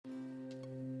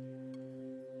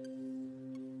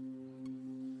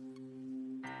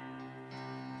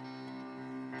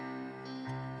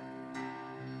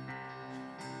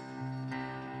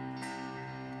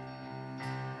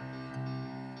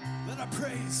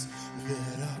praise,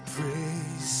 let our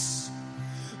praise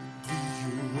be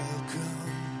your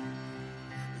welcome.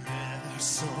 Let our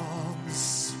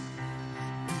songs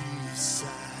be your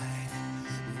sign.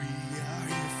 We are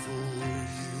here for you.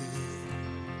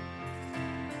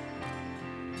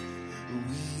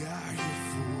 We are here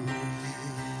for you.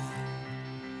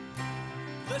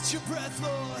 Let your breath,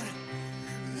 Lord,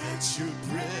 let your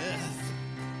breath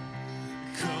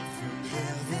come from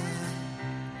heaven.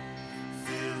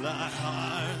 Fill our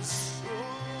hearts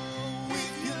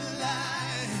with your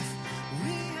life.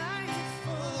 We are here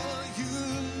for you,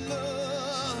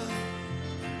 Lord.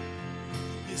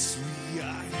 Yes, we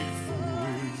are here for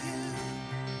you.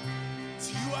 To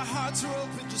you our hearts are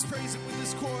open. Just praise it with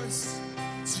this chorus.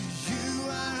 To you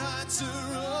our hearts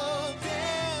are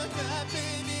open.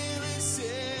 Nothing here is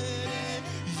hidden.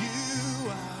 You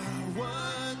are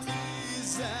one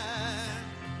desire.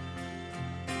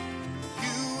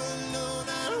 You alone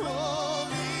are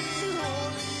holy,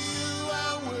 holy, you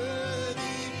are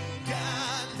worthy.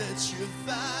 God, let your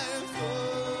fire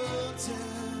fall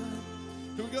down.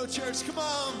 Here we go, church, come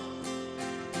on.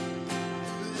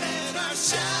 Let our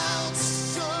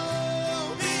shouts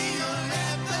be your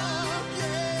anthem,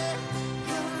 yeah.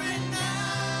 Right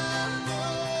now,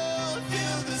 Lord,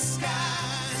 fill the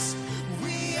skies.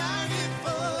 We are here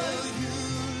for you,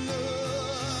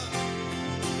 Lord.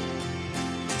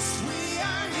 Yes, we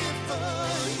are here for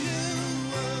you.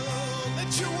 Oh,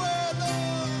 let your word,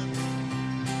 Lord,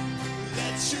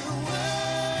 let your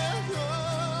word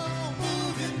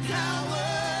move in power,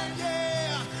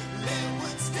 yeah. Let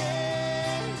what's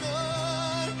dead,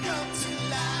 Lord, come to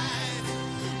life.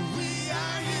 We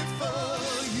are here for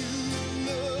you,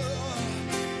 Lord.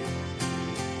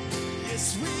 Yes,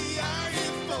 we are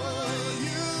here for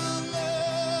you,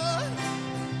 Lord.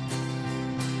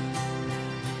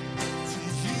 To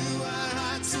you our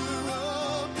hearts are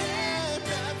open,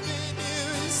 nothing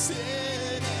here is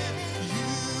hidden.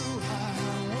 You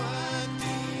are one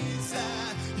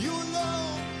desire. You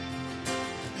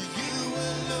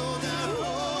alone are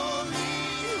holy,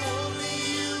 holy,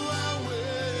 you are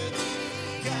worthy.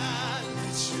 God,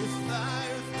 let your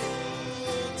fire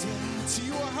fall down. To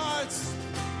you our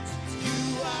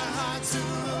hearts are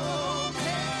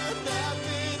open,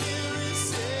 nothing here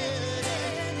is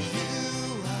hidden.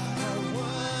 You are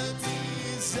one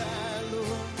desire,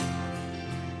 Lord.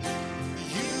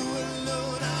 You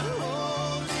alone are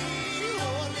holy,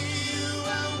 holy, you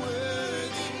are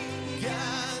worthy.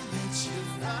 God, let your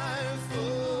fire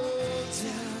fall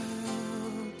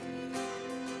down.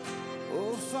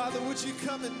 Oh, Father, would you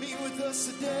come and meet with us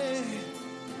today?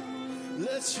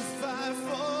 Let your fire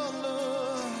fall,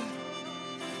 Lord.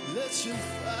 Let your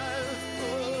fire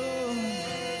fall.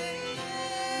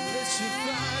 Let your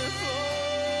fire fall.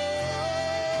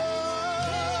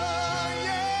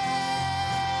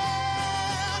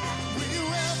 Yeah. We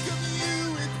welcome you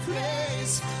with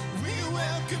praise. We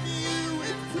welcome you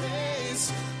with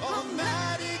praise.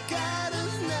 Almighty God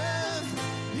of love,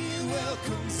 He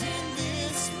welcomes in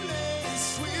this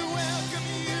place. We welcome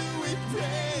you with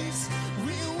praise.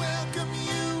 We welcome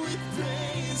you with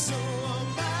praise. Oh,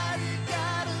 Almighty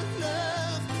God of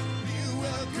love, He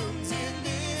welcomes in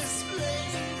this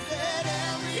place. Let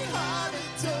every heart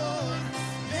adore.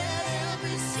 Let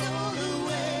every soul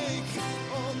awake.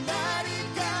 Almighty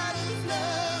God of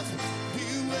love, He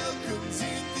welcomes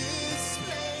in this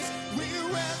place. We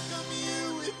welcome you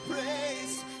with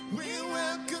praise. We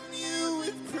welcome you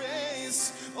with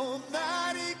praise.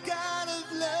 Almighty God of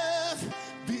love,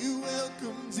 be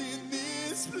welcomed in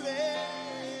this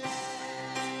place.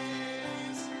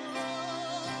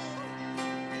 Oh,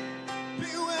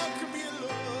 be welcome here,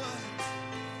 Lord.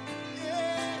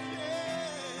 Yeah,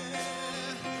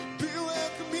 yeah. Be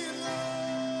welcome here, Lord.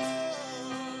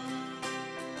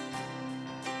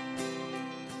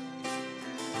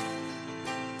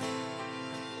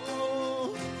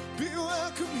 Oh, be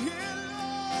welcome here,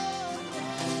 Lord.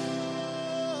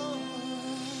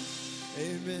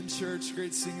 Amen, church.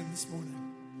 Great singing this morning.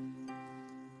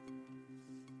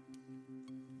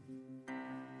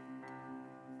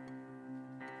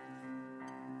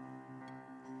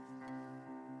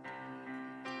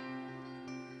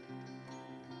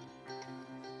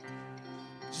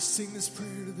 Just sing this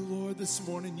prayer to the Lord this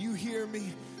morning. You hear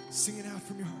me, sing it out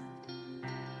from your heart.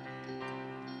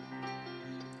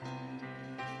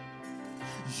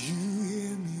 You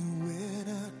hear me when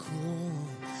I call.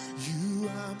 You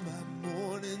are my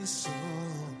morning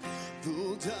song.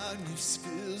 Though darkness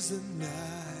fills the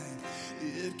night,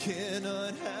 it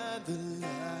cannot hide the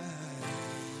light.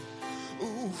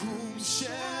 Oh, whom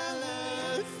shall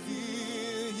I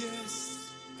fear?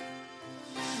 Yes,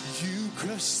 you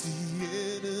crush the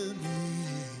enemy.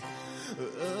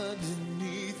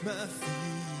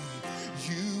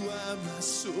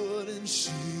 sword and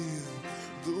shield,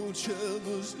 though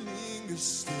troubles linger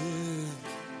still.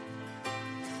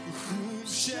 Whom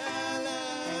shall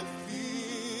I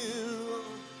fear?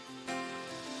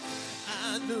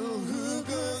 I know who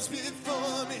goes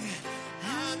before me.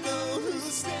 I know who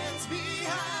stands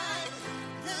behind.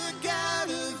 The God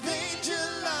of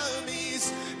angel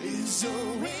armies is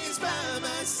always by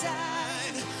my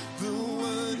side. The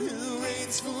one who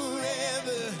reigns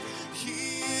forever,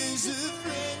 he is a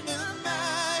friend of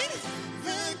mine.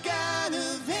 The God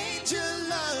of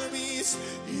angel armies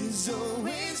is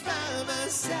always by my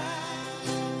side.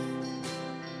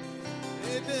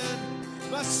 Amen.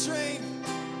 My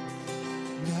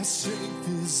strength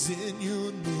is in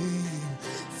your name,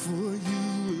 for you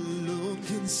alone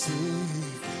can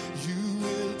save. You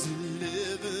will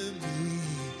deliver me.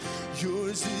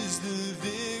 Yours is the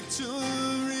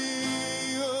victory.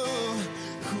 Oh,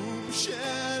 whom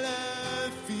shall I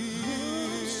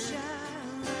fear?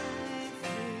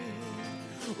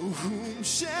 Oh, whom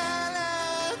shall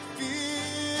I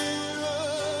fear?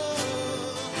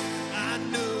 Oh, I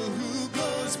know who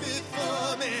goes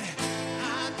before me.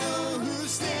 I know who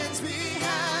stands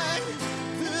behind.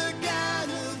 The God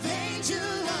of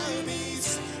angel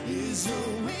armies is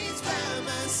always by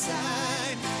my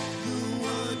side. The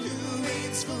one who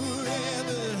reigns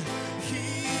forever, he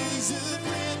is a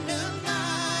friend of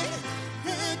mine.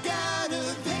 The God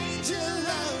of angel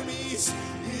armies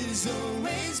is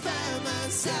always by my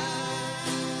side.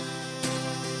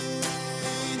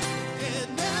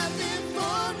 And nothing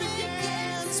formed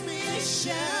against me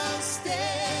shall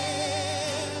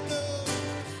stand.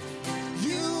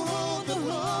 You hold the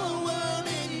whole world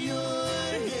in your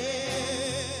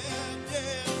hand.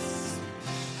 Yes,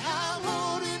 I'm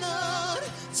holding on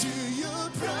to your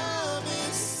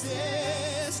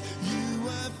promises. You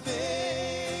are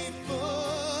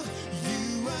faithful.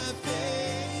 You are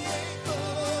faithful.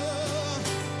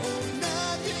 Oh,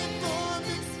 nothing formed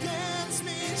against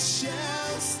me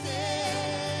shall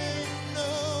stand.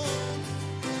 No,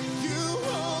 you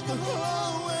hold the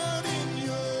whole world in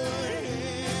your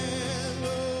hand,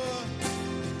 Lord.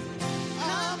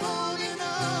 I'm holding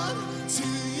on to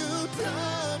your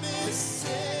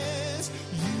promises.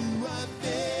 You are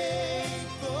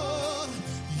faithful.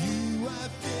 You are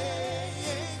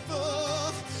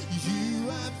faithful. You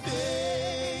are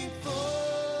faithful.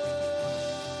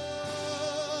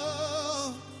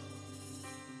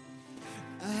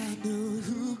 I know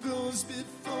who goes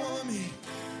before me.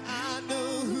 I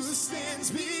know who stands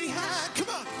behind. Come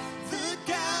on. The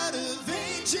God of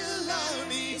angel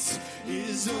armies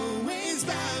is always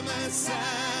by my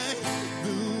side.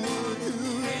 The one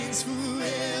who reigns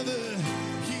forever,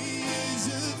 he is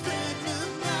a friend of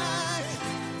mine.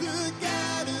 The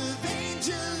God of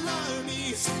angel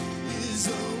armies is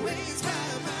always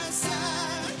by my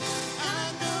side.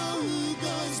 I know who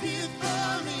goes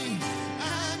before me.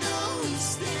 I know who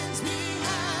stands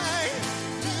behind.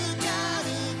 The God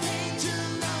of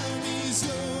angel armies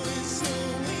always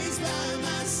by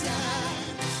my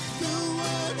side. The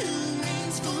one who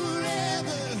reigns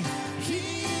forever,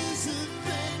 he is a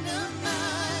friend of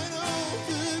mine. Oh,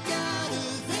 the God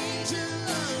of angel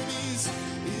armies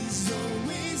is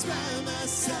always by my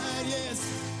side. Yes,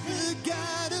 the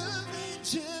God of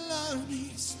angel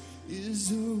armies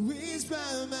is always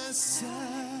by my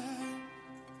side.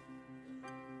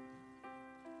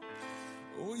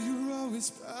 Oh, you're always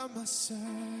by my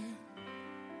side.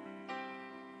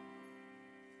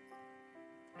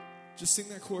 Just sing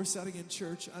that chorus out again,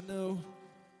 church. I know.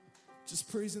 Just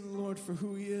praising the Lord for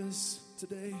who he is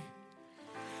today.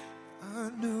 I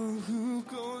know who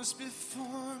goes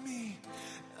before me.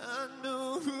 I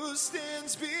know who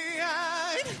stands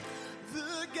behind.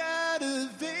 The God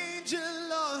of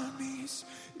angel armies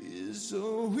is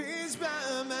always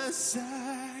by my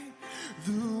side.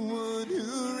 The one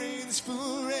who reigns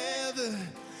forever,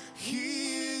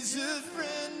 he is a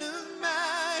friend of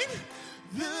mine.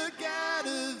 The God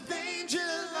of angel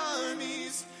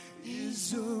armies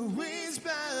is always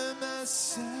by my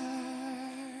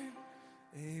side.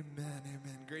 Amen,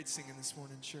 amen. Great singing this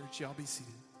morning, church. Y'all be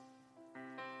seated.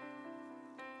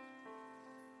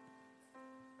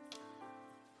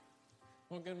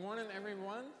 Well, good morning,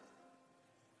 everyone.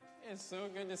 It's so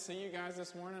good to see you guys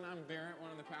this morning. I'm Barrett,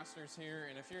 one of the pastors here,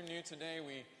 and if you're new today,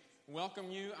 we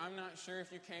welcome you. I'm not sure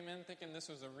if you came in thinking this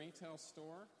was a retail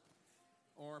store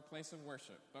or a place of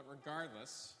worship, but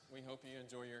regardless, we hope you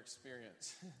enjoy your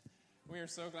experience. We are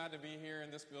so glad to be here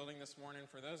in this building this morning.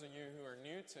 For those of you who are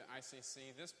new to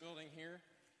ICC, this building here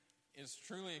is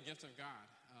truly a gift of God.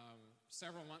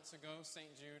 Several months ago,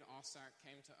 St. Jude Allsack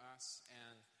came to us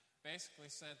and basically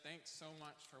said, thanks so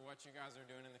much for what you guys are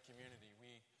doing in the community.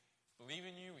 We believe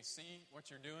in you, we see what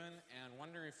you're doing, and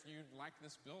wonder if you'd like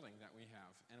this building that we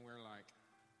have. And we're like,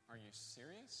 are you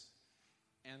serious?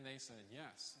 And they said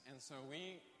yes. And so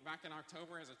we, back in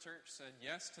October as a church, said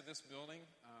yes to this building,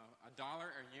 $1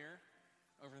 a year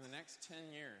over the next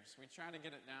 10 years. We tried to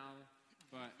get it down,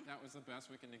 but that was the best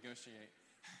we could negotiate.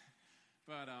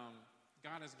 But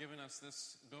God has given us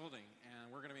this building, and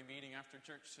we're going to be meeting after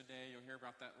church today. You'll hear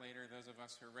about that later. Those of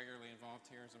us who are regularly involved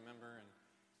here as a member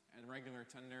and regular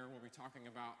attender will be talking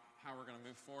about how we're going to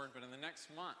move forward. But in the next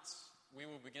months, we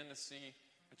will begin to see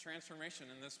a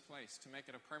transformation in this place to make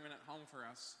it a permanent home for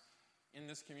us in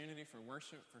this community for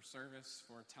worship, for service,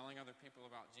 for telling other people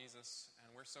about Jesus. And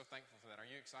we're so thankful for that. Are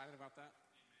you excited about that?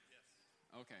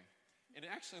 Yes. Okay. It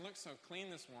actually looks so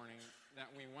clean this morning that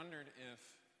we wondered if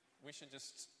we should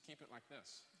just keep it like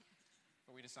this.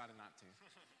 But we decided not to.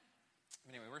 But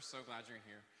anyway, we're so glad you're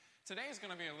here. Today is going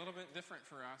to be a little bit different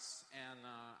for us, and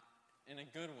in a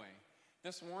good way.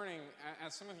 This morning,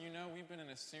 as some of you know, we've been in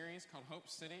a series called Hope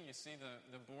City. You see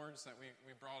the boards that we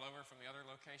brought over from the other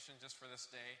location just for this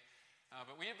day.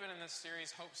 But we have been in this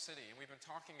series, Hope City, and we've been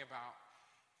talking about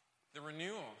the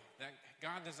renewal that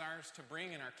God desires to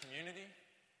bring in our community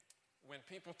when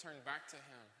people turn back to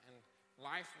Him and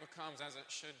life becomes as it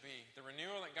should be. The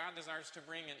renewal that God desires to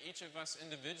bring in each of us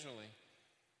individually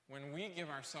when we give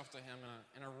ourselves to Him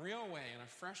in a real way, in a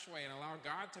fresh way, and allow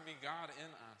God to be God in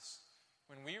us.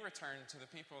 When we return to the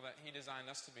people that He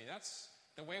designed us to be. That's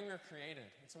the way we were created.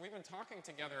 And so we've been talking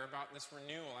together about this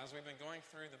renewal as we've been going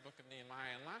through the book of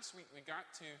Nehemiah. And last week we got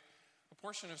to a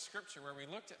portion of Scripture where we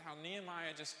looked at how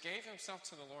Nehemiah just gave himself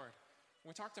to the Lord.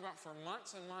 We talked about for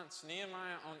months and months,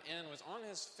 Nehemiah on end was on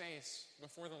his face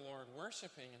before the Lord,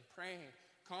 worshiping and praying,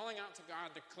 calling out to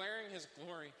God, declaring His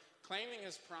glory, claiming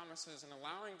His promises, and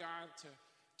allowing God to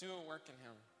do a work in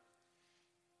him.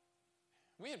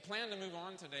 We had planned to move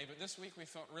on today, but this week we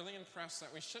felt really impressed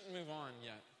that we shouldn't move on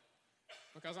yet.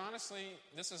 Because honestly,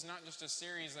 this is not just a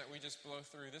series that we just blow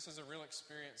through. This is a real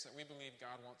experience that we believe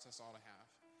God wants us all to have.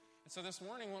 And so this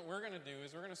morning what we're going to do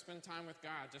is we're going to spend time with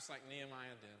God just like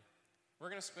Nehemiah did. We're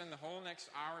going to spend the whole next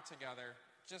hour together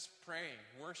just praying,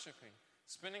 worshiping,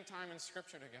 spending time in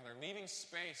Scripture together, leaving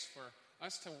space for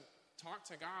us to talk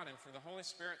to God and for the Holy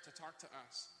Spirit to talk to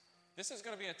us. This is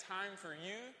going to be a time for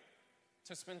you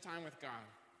to spend time with God.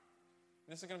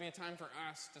 This is going to be a time for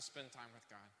us to spend time with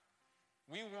God.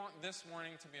 We want this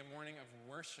morning to be a morning of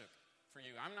worship for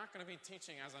you. I'm not going to be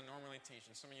teaching as I normally teach,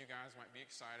 and some of you guys might be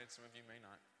excited, some of you may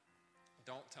not.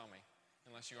 Don't tell me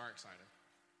unless you are excited.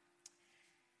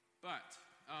 But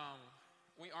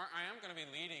I am going to be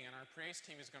leading, and our praise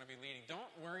team is going to be leading.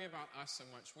 Don't worry about us so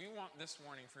much. We want this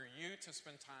morning for you to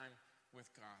spend time with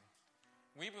God.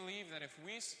 We believe that if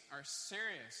we are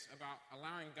serious about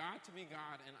allowing God to be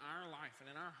God in our life and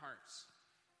in our hearts,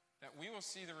 that we will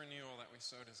see the renewal that we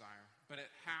so desire. But it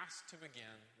has to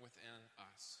begin within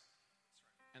us.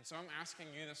 And so I'm asking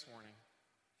you this morning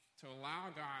to allow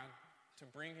God to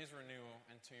bring His renewal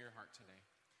into your heart today.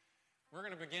 We're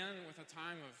going to begin with a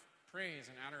time of praise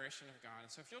and adoration of God.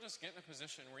 And so if you'll just get in a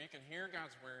position where you can hear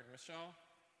God's word, Michelle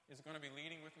is going to be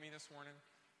leading with me this morning.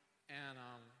 And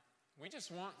we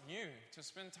just want you to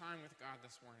spend time with God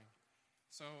this morning.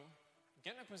 So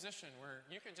get in a position where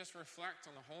you can just reflect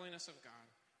on the holiness of God,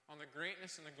 on the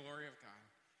greatness and the glory of God,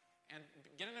 and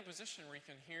get in a position where you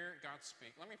can hear God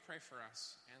speak. Let me pray for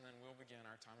us, and then we'll begin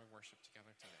our time of worship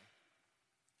together today.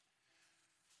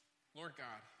 Lord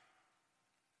God,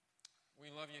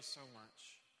 we love you so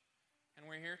much, and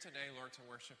we're here today, Lord, to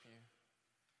worship you.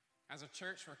 As a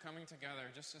church, we're coming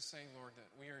together just to say, Lord, that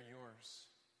we are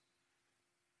yours.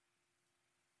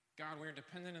 God, we are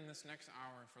dependent in this next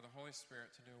hour for the Holy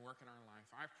Spirit to do a work in our life.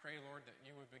 I pray, Lord, that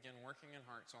you would begin working in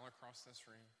hearts all across this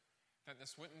room. That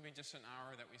this wouldn't be just an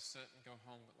hour that we sit and go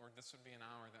home, but Lord, this would be an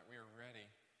hour that we are ready,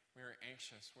 we are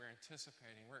anxious, we're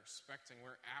anticipating, we're expecting,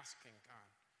 we're asking, God,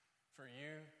 for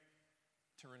you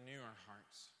to renew our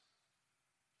hearts.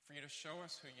 For you to show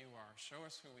us who you are, show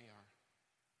us who we are,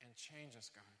 and change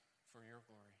us, God, for your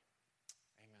glory.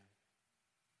 Amen.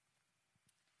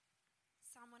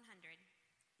 Psalm 100.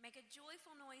 Make a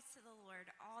joyful noise to the Lord,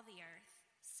 all the earth.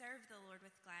 Serve the Lord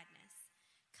with gladness.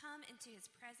 Come into His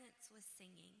presence with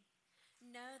singing.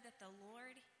 Know that the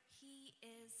Lord, He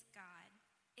is God.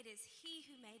 It is He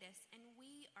who made us, and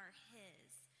we are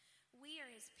His. We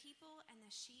are His people and the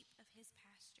sheep of His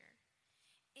pasture.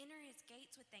 Enter His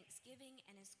gates with thanksgiving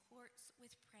and His courts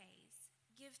with praise.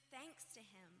 Give thanks to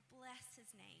Him. Bless His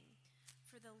name.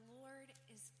 For the Lord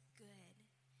is good.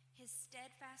 His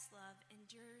steadfast love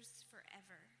endures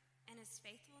forever, and His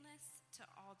faithfulness to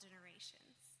all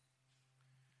generations.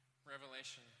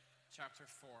 Revelation chapter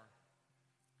 4,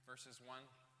 verses 1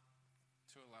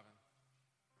 to 11.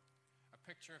 A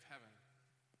picture of heaven.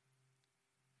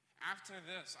 After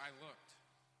this I looked,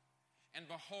 and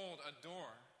behold, a door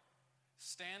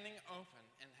standing open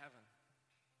in heaven.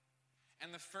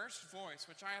 And the first voice,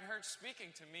 which I had heard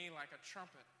speaking to me like a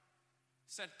trumpet,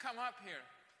 said, "Come up here,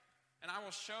 and I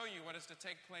will show you what is to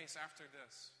take place after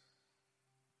this."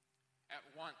 At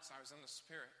once I was in the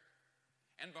Spirit,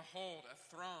 and behold, a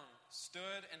throne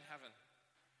stood in heaven,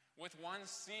 with one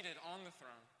seated on the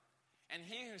throne. And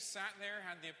he who sat there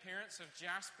had the appearance of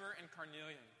jasper and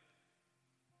carnelian.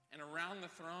 And around the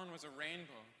throne was a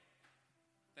rainbow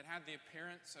that had the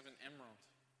appearance of an emerald.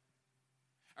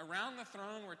 Around the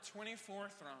throne were 24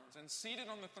 thrones, and seated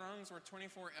on the thrones were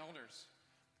 24 elders,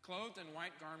 clothed in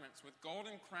white garments with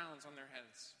golden crowns on their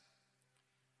heads.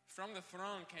 From the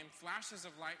throne came flashes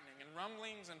of lightning and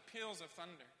rumblings and peals of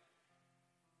thunder.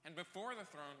 And before the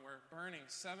throne were burning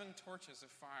 7 torches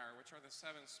of fire, which are the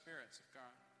 7 spirits of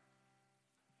God.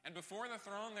 And before the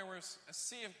throne there was a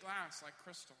sea of glass like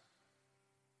crystal.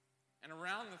 And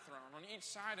around the throne, on each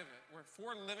side of it, were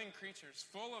 4 living creatures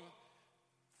full of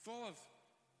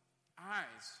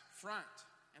eyes, front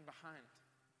and behind.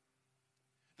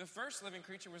 The first living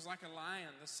creature was like a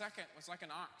lion, the second was like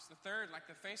an ox, the third like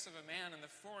the face of a man, and the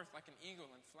fourth like an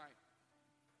eagle in flight.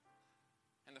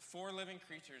 And the 4 living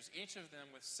creatures, each of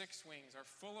them with 6 wings, are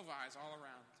full of eyes all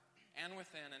around and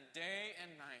within, and day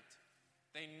and night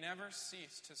they never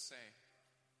cease to say,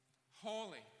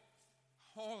 "Holy,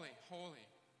 holy, holy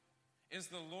is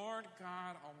the Lord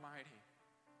God Almighty,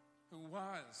 who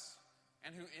was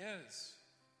and who is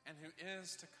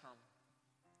to come."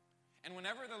 And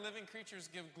whenever the living creatures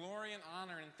give glory and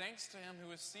honor and thanks to him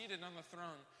who is seated on the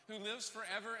throne, who lives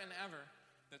forever and ever,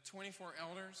 the 24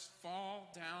 elders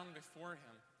fall down before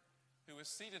him who is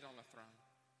seated on the throne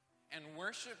and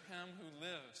worship him who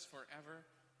lives forever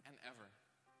and ever.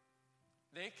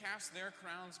 They cast their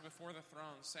crowns before the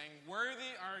throne, saying,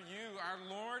 "Worthy are you, our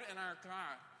Lord and our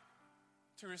God,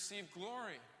 to receive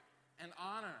glory and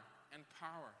honor and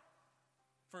power.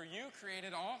 For you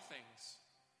created all things,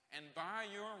 and by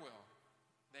your will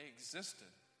they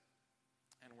existed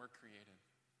and were created."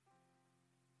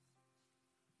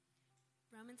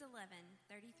 Romans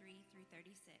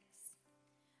 11:33-36.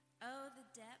 Oh, the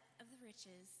depth of the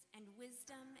riches and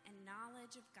wisdom and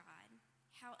knowledge of God!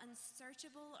 How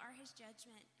unsearchable are his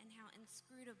judgment and how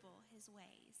inscrutable his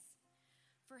ways.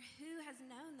 For who has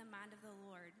known the mind of the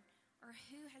Lord, or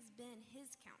who has been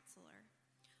his counselor,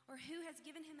 or who has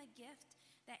given him a gift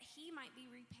that he might be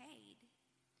repaid?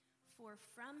 For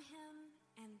from him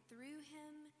and through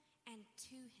him and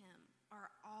to him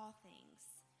are all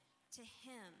things. To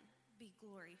him be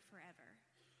glory forever.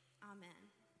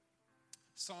 Amen.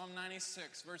 Psalm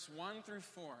 96, verse 1 through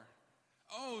 4.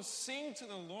 Oh, sing to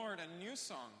the Lord a new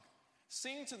song.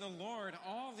 Sing to the Lord,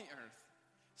 all the earth.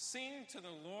 Sing to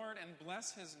the Lord and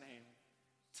bless his name.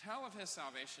 Tell of his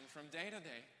salvation from day to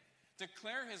day.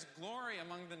 Declare his glory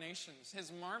among the nations, his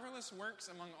marvelous works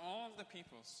among all of the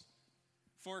peoples.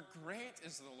 For great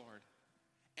is the Lord,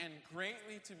 and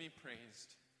greatly to be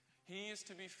praised. He is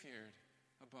to be feared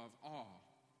above all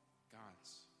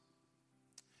gods.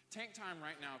 Take time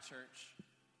right now, church,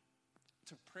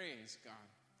 to praise God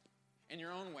in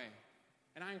your own way.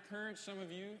 And I encourage some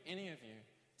of you, any of you,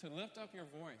 to lift up your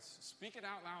voice. Speak it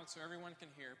out loud so everyone can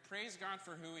hear. Praise God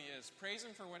for who he is. Praise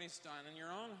him for what he's done. In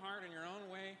your own heart, in your own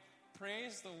way,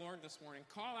 praise the Lord this morning.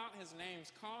 Call out his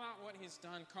names. Call out what he's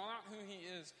done. Call out who he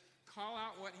is. Call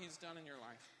out what he's done in your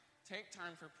life. Take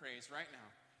time for praise right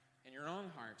now. In your own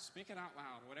heart, speak it out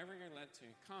loud, whatever you're led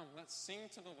to. Come, let's sing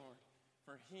to the Lord,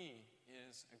 for he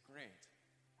is a great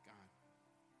God.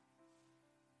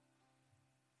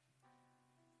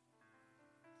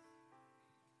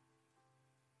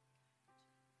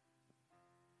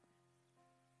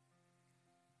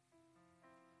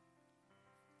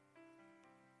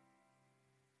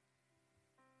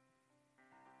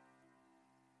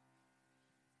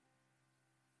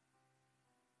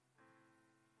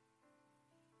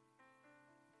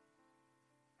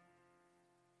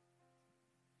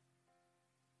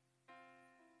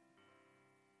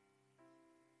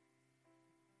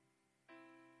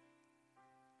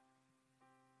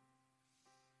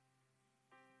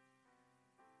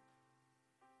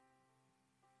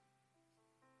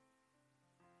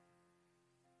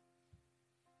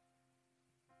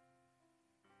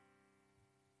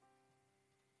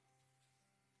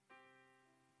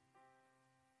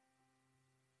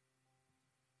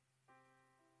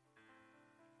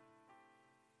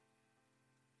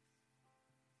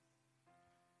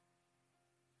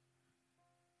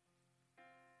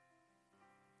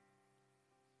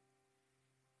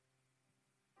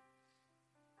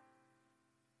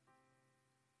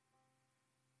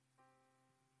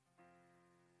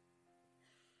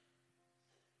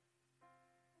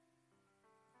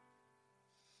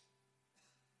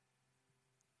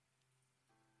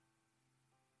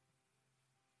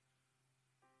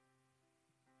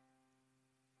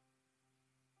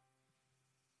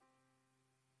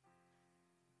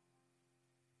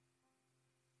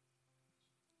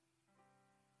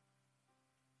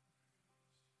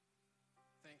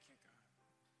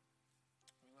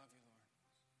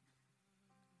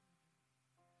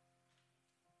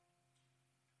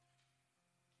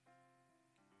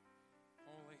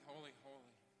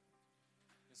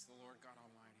 is the Lord God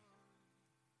Almighty,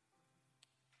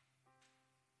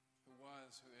 who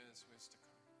was, who is to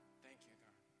come. Thank you,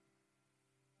 God.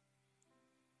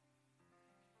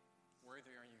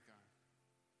 Worthy are you, God,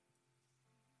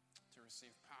 to receive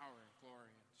power and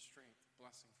glory and strength,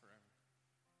 blessing forever.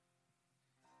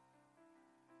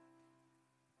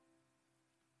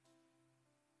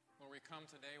 Lord, we come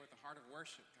today with a heart of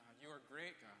worship, God. You are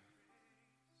great, God.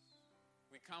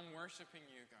 We come worshiping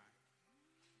you, God.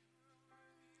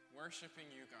 Worshiping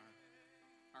you, God.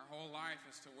 Our whole life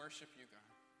is to worship you, God.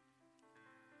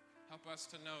 Help us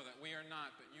to know that we are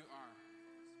not, but you are.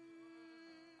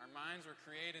 Our minds were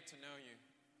created to know you.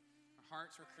 Our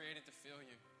hearts were created to feel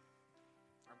you.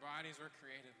 Our bodies were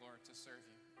created, Lord, to serve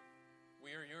you.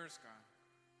 We are yours, God.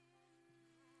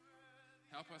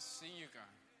 Help us see you,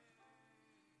 God.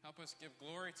 Help us give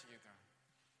glory to you, God.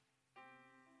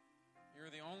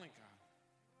 You're the only God.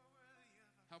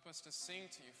 Help us to sing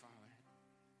to you, Father.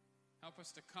 Help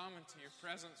us to come into your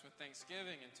presence with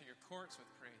thanksgiving, into your courts with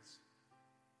praise.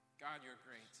 God, you're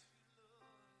great.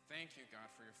 Thank you, God,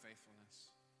 for your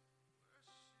faithfulness.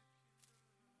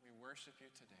 We worship you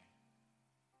today.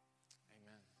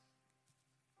 Amen.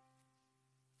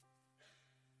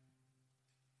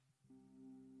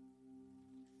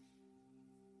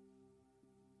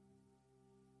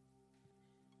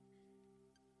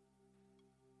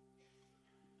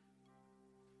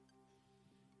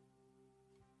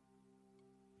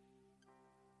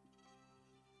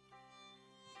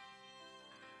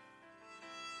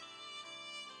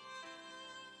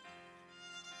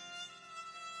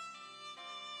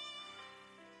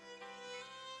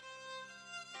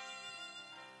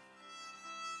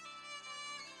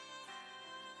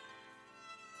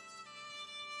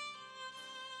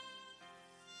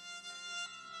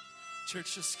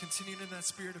 Church, just continuing in that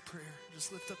spirit of prayer.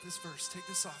 Just lift up this verse. Take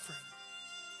this offering.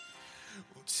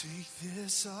 Oh, take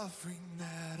this offering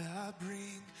that I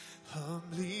bring.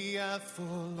 Humbly I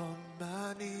fall on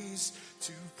my knees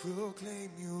to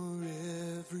proclaim your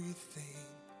everything.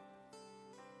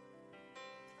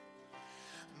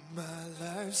 My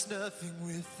life's nothing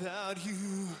without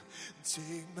you.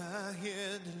 Take my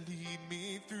hand and lead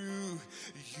me through.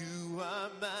 You are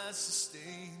my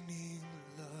sustaining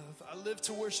love. I live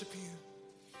to worship you.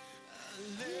 I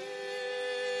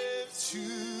live to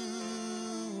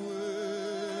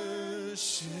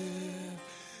worship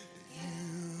you.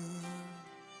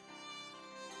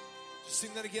 Just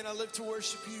sing that again. I live to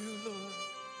worship you, Lord.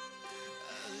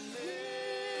 I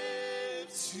live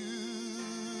to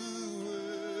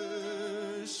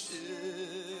worship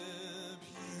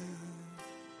you.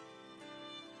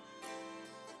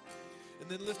 And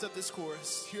then lift up this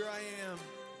chorus. Here I am.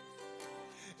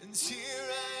 And here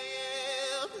I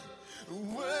am,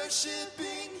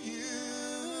 worshiping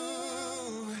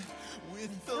you.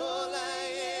 With all I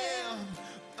am,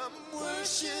 I'm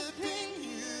worshiping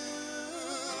you.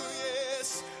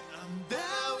 Yes, I'm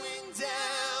bowing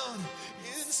down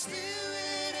in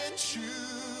spirit and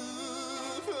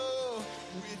truth. Oh,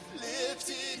 with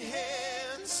lifted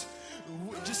hands.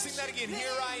 Just sing that again.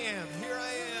 Here I am, here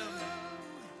I am.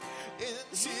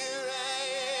 And here I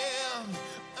am,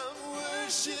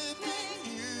 worshiping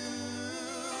you.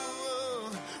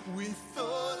 With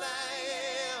all I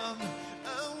am,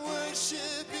 I'm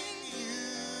worshiping you.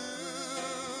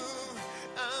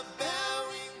 I'm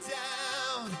bowing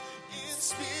down in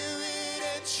spirit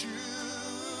and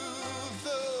truth.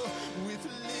 Oh, with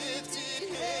lifted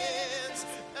hands,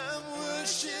 I'm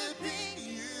worshiping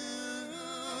you.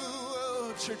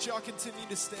 Oh, church, y'all continue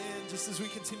to stand just as we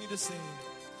continue to sing.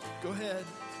 Go ahead,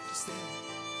 just stand.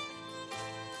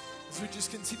 As we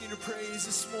just continue to praise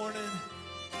this morning,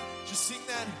 just sing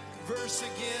that verse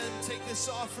again. Take this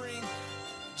offering,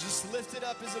 just lift it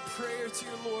up as a prayer to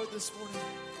your Lord this morning.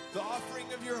 The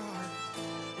offering of your heart,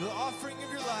 the offering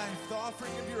of your life, the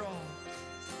offering of your all.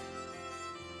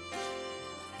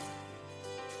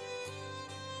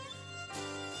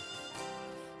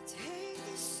 Take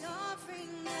this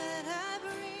offering that I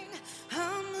bring.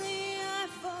 Humbly I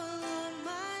fall on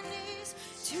my knees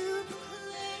to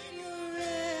proclaim your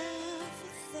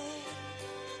everything.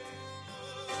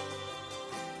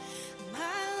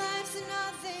 My life's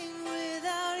nothing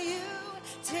without you.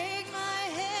 Take my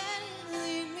hand and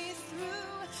lead me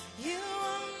through. You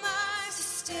are my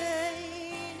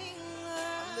sustaining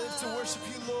love.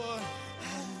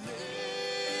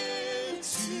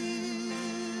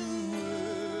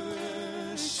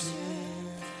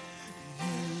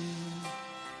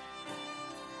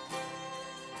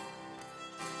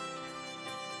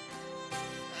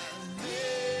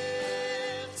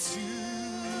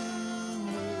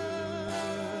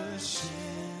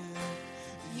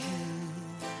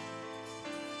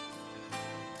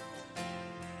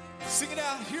 Sing it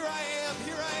out. Here I am,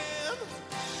 here I am.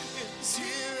 And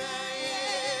here I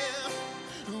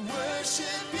am,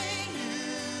 worshiping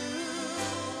you.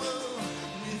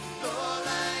 With all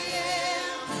I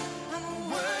am,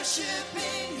 I'm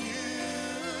worshiping you.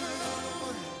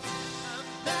 I'm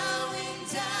bowing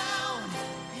down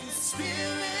in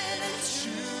spirit and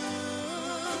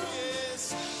truth.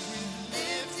 Yes, with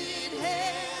lifted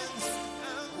hands,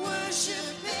 I'm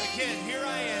worshiping. Again, here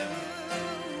I am.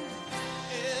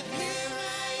 And here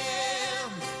I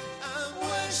am, I'm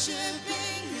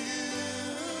worshiping you.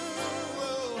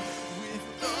 With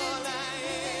all I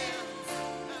am,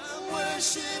 I'm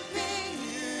worshiping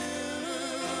you.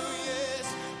 Yes,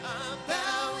 I'm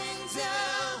bowing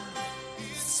down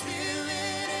in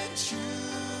spirit and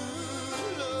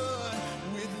truth, Lord.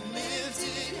 With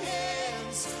lifted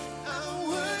hands, I'm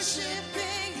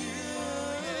worshiping you.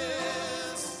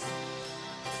 Yes,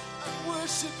 I'm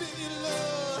worshiping you,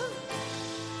 Lord.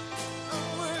 I'm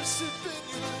worshiping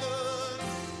you, Lord.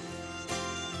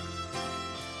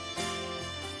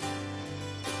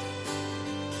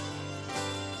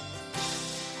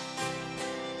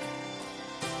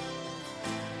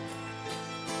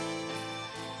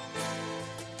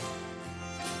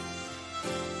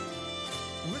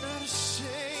 We're not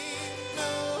ashamed,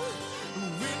 no.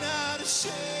 We're not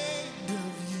ashamed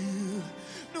of you.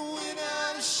 No, we're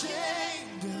not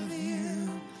ashamed of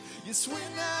you. Yes,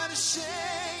 we're not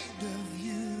ashamed of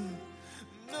you.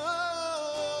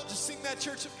 No, just sing that,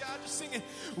 Church of God. Just sing it.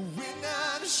 We're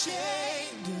not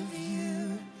ashamed of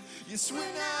you. Yes, we're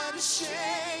not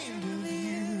ashamed of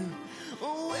you.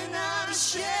 Oh, we're not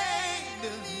ashamed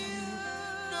of you.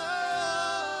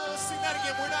 No, sing that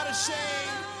again. We're not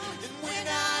ashamed. And we're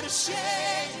not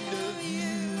ashamed of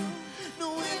you.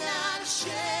 No, we're not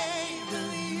ashamed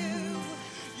of you.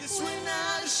 Yes, we're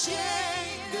not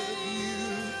ashamed of you.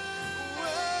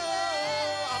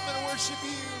 Whoa, I'm going to worship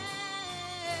you.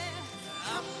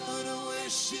 I'm going to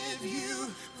worship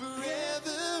you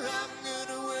forever. I'm going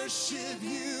to worship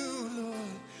you,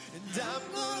 Lord. And I'm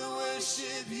going to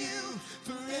worship you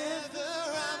forever.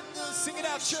 I'm going to sing it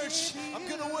out, church. I'm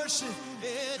going to worship.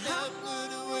 And I'm going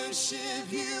to worship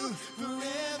you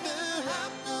forever.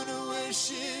 I'm going to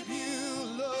worship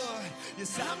you, Lord.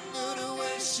 Yes, I'm going to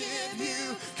worship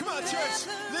you. Come on, church.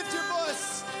 Lift your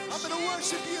voice. I'm going to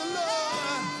worship you,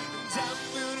 Lord. And I'm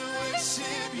going to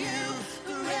worship you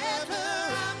forever.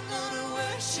 I'm going to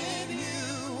worship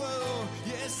you. Oh,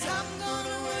 yes, I'm going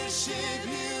to worship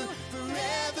you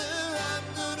forever. I'm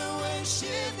going to worship.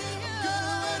 I'm going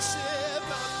to worship.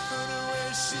 I'm going to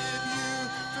worship you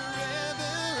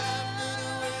forever. I'm going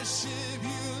to worship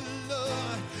you,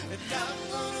 Lord. And I'm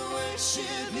going to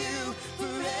worship you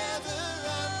forever.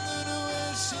 I'm going to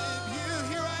worship you.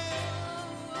 Here I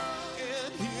am.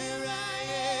 And here I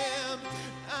am.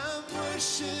 I'm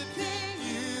worshiping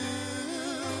you.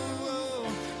 Oh,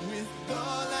 with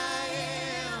all I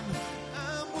am,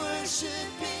 I'm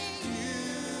worshiping you.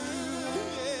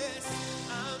 Yes,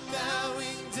 I'm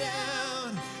bowing down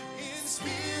in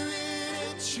spirit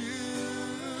and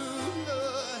truth,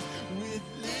 Lord. With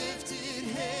lifted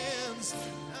hands,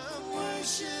 I'm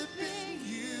worshiping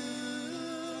you.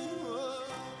 Oh,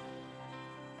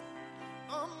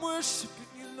 I'm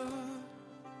worshiping you, Lord.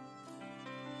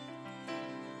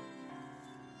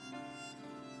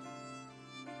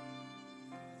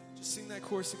 Just sing that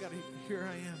chorus. You gotta, here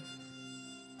I am.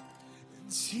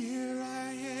 And here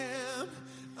I am.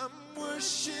 I'm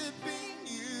worshiping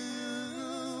you.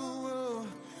 Oh,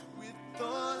 with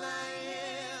all I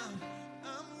am,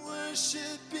 I'm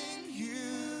worshiping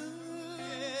you.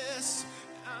 Yes,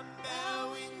 I'm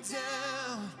bowing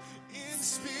down in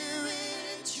spirit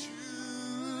and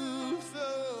truth.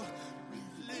 Oh, with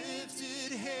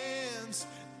lifted hands,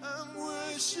 I'm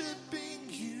worshiping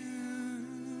you.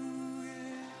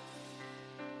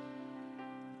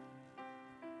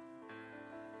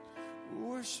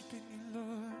 Worshiping you,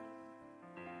 Lord.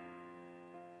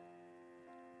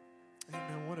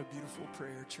 Amen. What a beautiful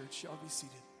prayer, church. Y'all be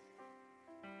seated.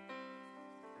 I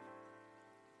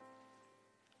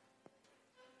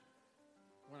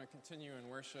want to continue in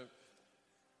worship.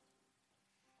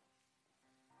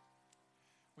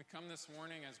 We come this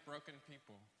morning as broken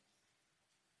people.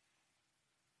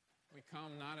 We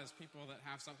come not as people that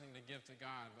have something to give to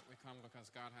God, but we come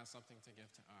because God has something to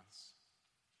give to us.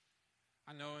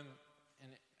 I know in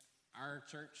our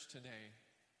church today,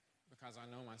 because I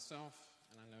know myself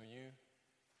and I know you,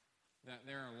 that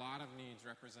there are a lot of needs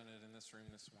represented in this room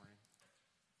this morning.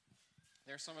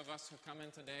 There are some of us who come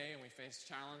in today and we face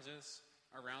challenges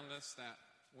around us that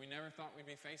we never thought we'd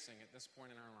be facing at this point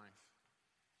in our life.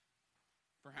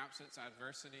 Perhaps it's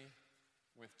adversity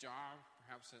with job,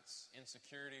 Perhaps it's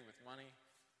insecurity with money.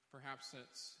 Perhaps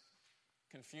it's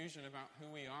confusion about who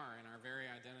we are and our very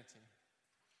identity.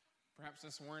 Perhaps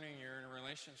this morning you're in a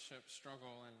relationship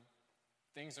struggle and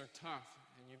things are tough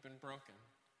and you've been broken.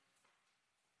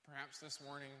 Perhaps this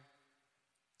morning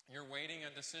you're waiting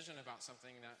a decision about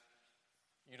something that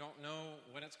you don't know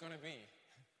what it's going to be.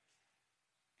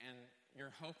 And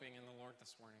you're hoping in the Lord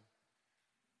this morning.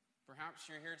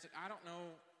 Perhaps you're here today. I don't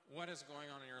know what is going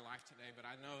on in your life today, but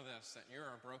I know this, that you're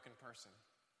a broken person.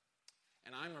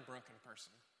 And I'm a broken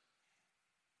person.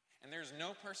 And there's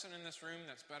no person in this room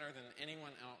that's better than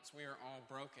anyone else. We are all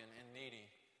broken and needy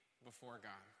before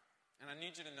God. And I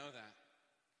need you to know that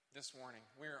this morning.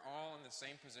 We are all in the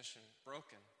same position,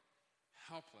 broken,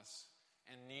 helpless,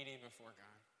 and needy before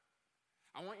God.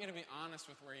 I want you to be honest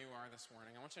with where you are this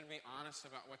morning. I want you to be honest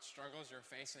about what struggles you're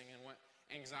facing and what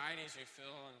anxieties you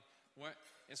feel and what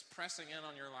is pressing in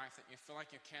on your life that you feel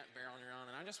like you can't bear on your own.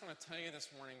 And I just want to tell you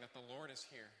this morning that the Lord is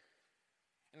here.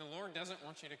 And the Lord doesn't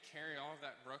want you to carry all of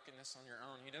that brokenness on your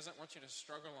own. He doesn't want you to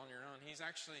struggle on your own. He's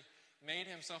actually made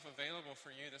himself available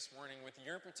for you this morning with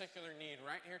your particular need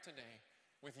right here today,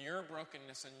 with your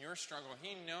brokenness and your struggle.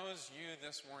 He knows you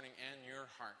this morning and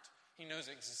your heart. He knows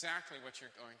exactly what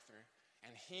you're going through.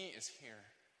 And he is here.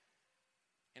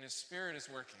 And his Spirit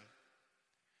is working.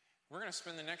 We're going to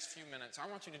spend the next few minutes. I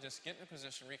want you to just get in a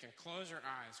position where you can close your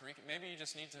eyes. Maybe you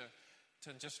just need to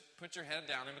just put your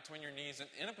head down in between your knees and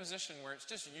in a position where it's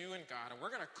just you and God. And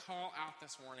we're going to call out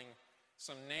this morning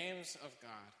some names of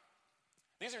God.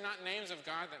 These are not names of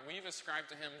God that we've ascribed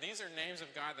to him. These are names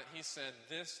of God that he said,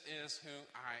 this is who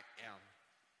I am.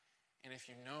 And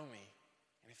if you know me,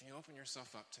 and if you open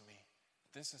yourself up to me,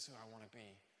 this is who I want to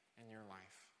be in your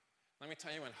life. Let me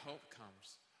tell you when hope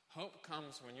comes. Hope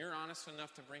comes when you're honest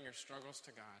enough to bring your struggles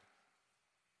to God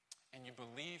and you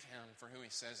believe him for who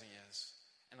he says he is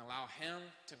and allow him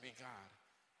to be God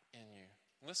in you.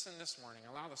 Listen this morning.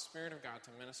 Allow the Spirit of God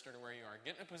to minister to where you are.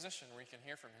 Get in a position where you can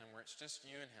hear from him, where it's just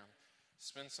you and him.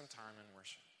 Spend some time in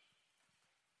worship.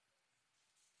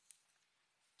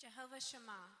 Jehovah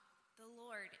Shammah, the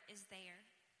Lord is there.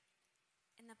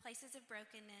 In the places of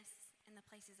brokenness, in the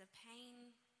places of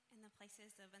pain, in the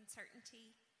places of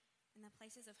uncertainty, in the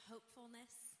places of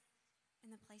hopefulness,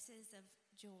 in the places of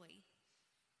joy.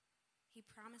 He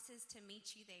promises to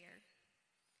meet you there,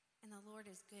 and the Lord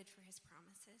is good for his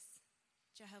promises.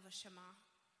 Jehovah Shammah.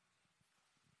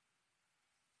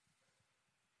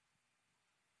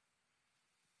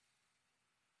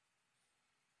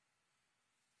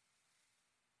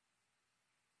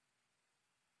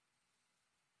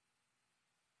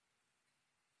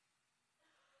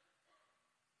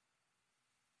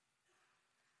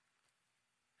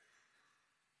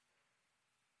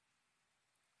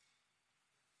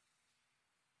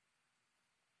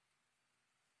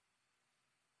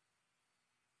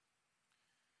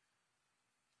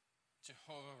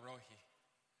 Jehovah Rohi,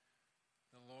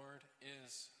 the Lord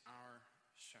is our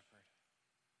shepherd.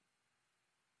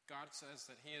 God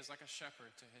says that he is like a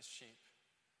shepherd to his sheep,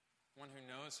 one who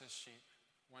knows his sheep,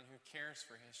 one who cares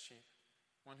for his sheep,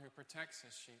 one who protects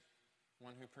his sheep,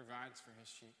 one who provides for his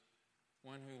sheep,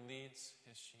 one who leads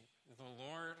his sheep. The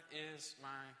Lord is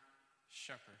my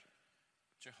shepherd,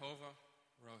 Jehovah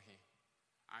Rohi.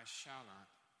 I shall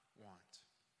not want.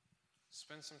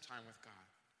 Spend some time with God.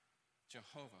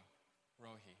 Jehovah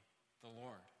Rohi, the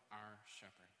Lord, our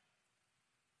shepherd.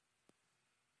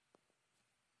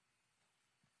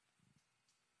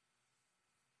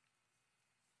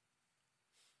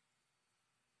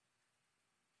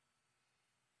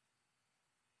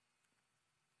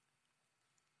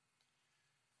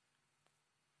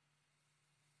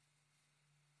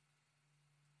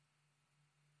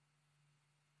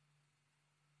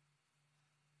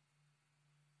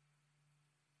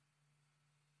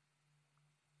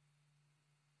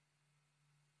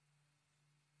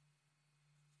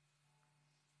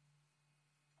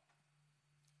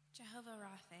 Jehovah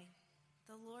Rapha,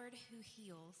 the Lord who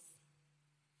heals.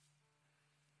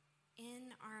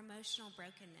 In our emotional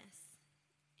brokenness,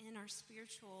 in our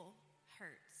spiritual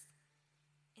hurts,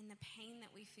 in the pain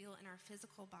that we feel in our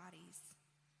physical bodies,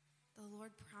 the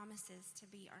Lord promises to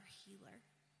be our healer.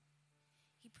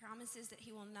 He promises that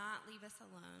he will not leave us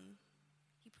alone.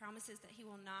 He promises that he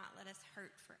will not let us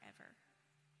hurt forever.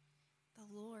 The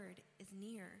Lord is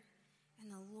near,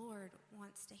 and the Lord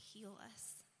wants to heal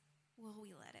us. Will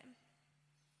we let him?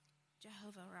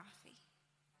 Jehovah Rapha.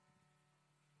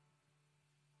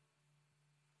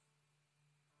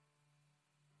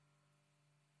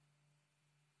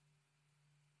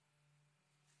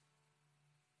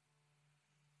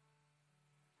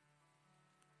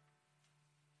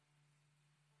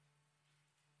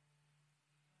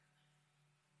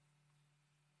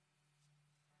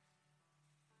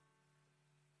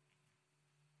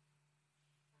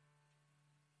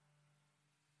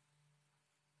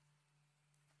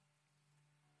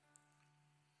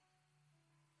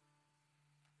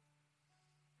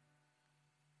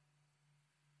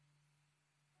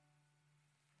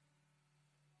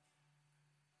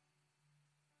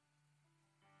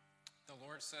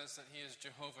 Lord says that he is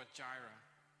Jehovah Jireh,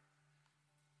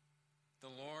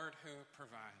 the Lord who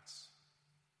provides.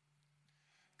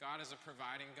 God is a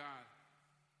providing God.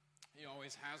 He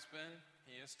always has been,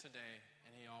 he is today,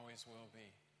 and he always will be.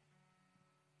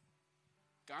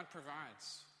 God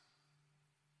provides.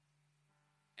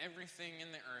 Everything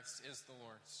in the earth is the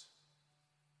Lord's.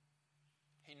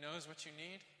 He knows what you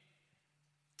need,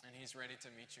 and he's ready to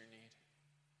meet your need.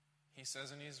 He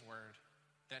says in his word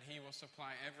that he will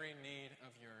supply every need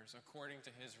of yours according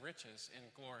to his riches in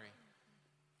glory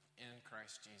in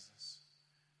Christ Jesus.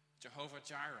 Jehovah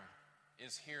Jireh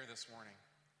is here this morning.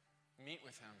 Meet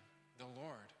with him, the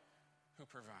Lord who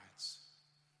provides.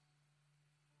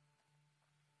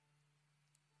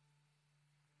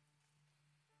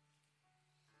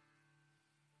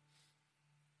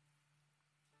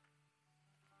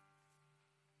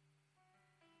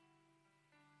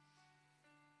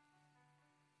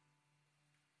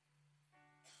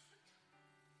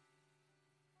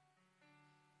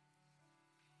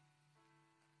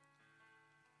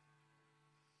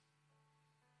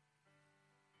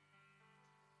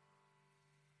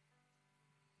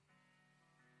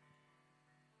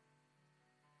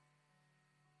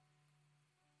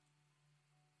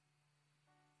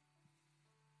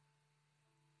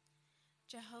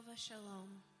 Jehovah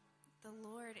Shalom, the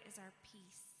Lord is our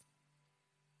peace.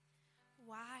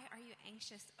 Why are you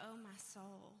anxious, O my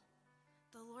soul?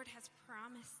 The Lord has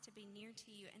promised to be near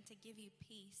to you and to give you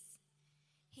peace.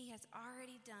 He has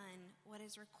already done what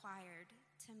is required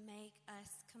to make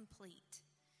us complete,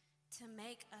 to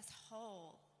make us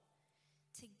whole,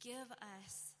 to give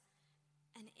us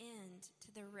an end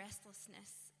to the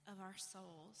restlessness of our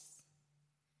souls.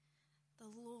 The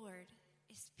Lord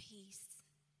is peace.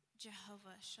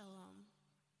 Jehovah Shalom.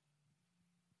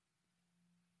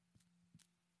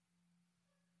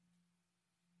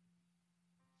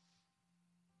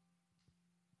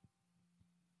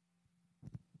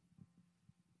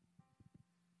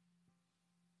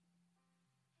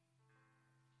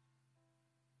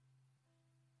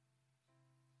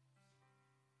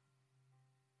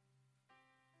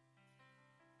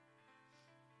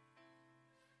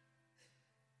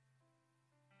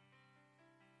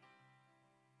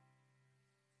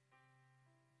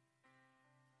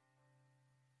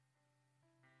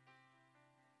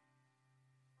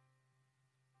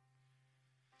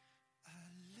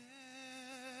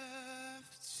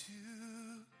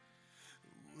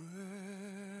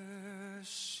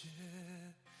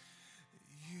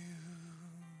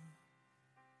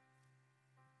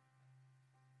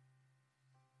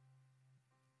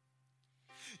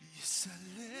 Yes, I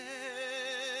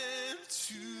live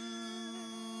to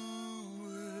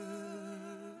worship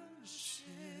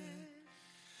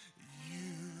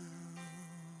you.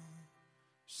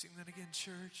 Sing that again,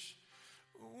 church.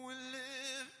 Oh, I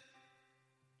live,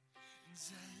 and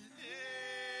I live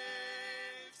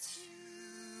to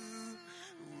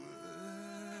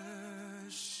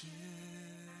worship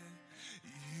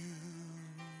you.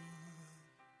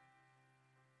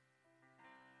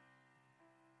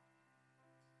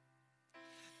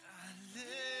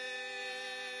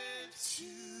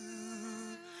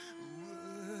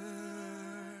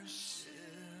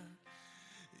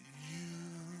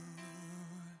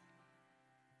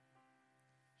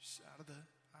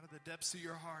 Out of the depths of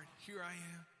your heart, here I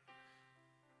am.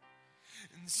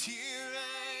 And here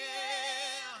I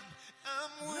am,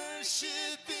 I'm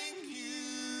worshiping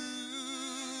you.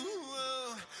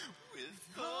 Oh,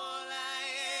 with all I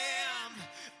am,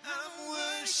 I'm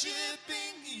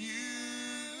worshiping you.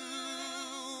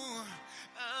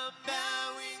 I'm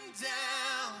bowing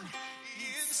down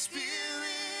in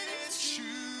spirit and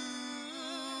truth.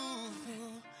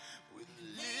 With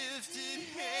lifted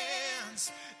hands,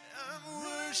 I'm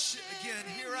worshiping. Again,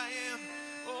 here I am,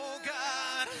 oh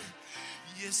God.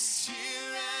 Yes,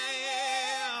 here I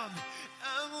am.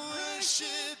 I'm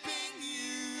worshiping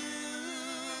you,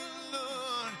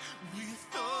 Lord.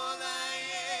 With all I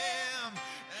am,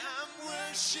 I'm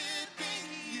worshiping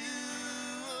you.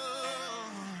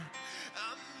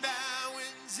 I'm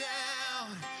bowing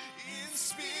down in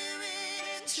spirit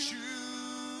and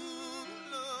truth,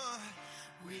 Lord.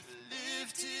 With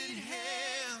lifted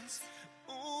hands,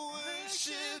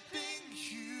 worshiping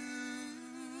you.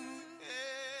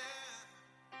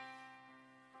 Yeah.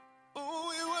 Oh,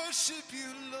 we worship you,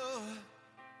 Lord.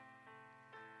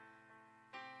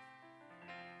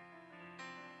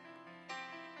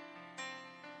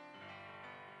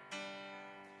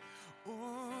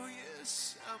 Oh,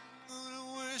 yes, I'm gonna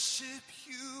worship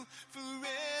you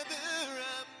forever.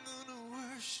 I'm gonna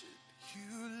worship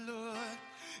you, Lord.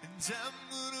 And I'm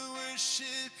gonna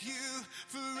worship you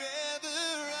forever.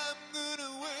 I'm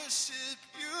gonna worship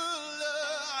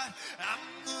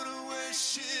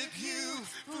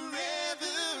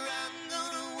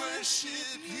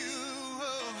worship you.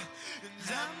 Oh, and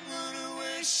I'm gonna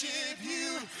worship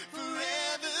you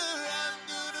forever. I'm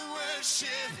gonna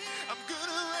worship. I'm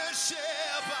gonna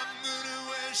worship. I'm gonna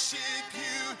worship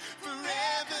you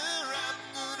forever. I'm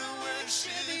gonna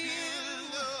worship you,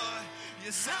 Lord.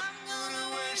 Yes, I'm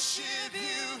gonna worship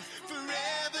you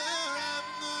forever. I'm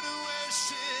gonna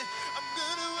worship. I'm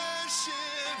gonna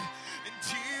worship. And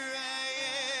here I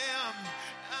am.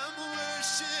 I'm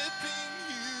worshiping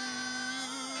you.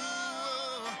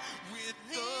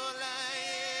 With all I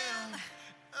am,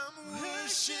 I'm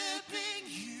worshiping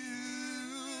you.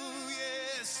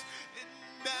 Yes, and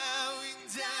bowing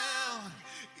down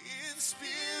in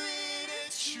spirit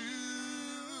and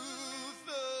truth.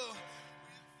 Oh,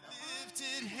 with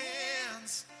lifted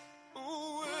hands,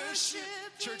 oh, worship.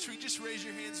 Church, will you just raise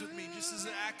your hands with me just as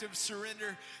an act of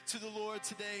surrender to the Lord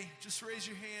today? Just raise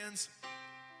your hands.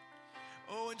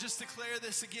 Oh, and just declare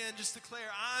this again. Just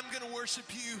declare, I'm going to worship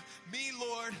you, me,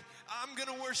 Lord. I'm going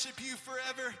to worship you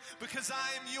forever because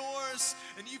I am yours.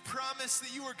 And you promised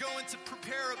that you were going to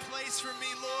prepare a place for me,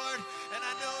 Lord. And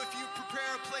I know if you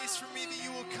prepare a place for me, that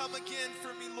you will come again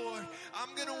for me, Lord.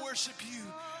 I'm going to worship you.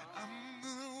 I'm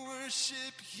going to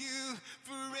worship you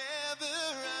forever.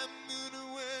 I'm going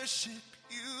to worship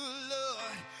you,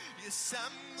 Lord. Yes,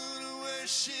 I'm going to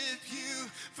worship you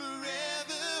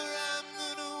forever. I'm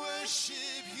going to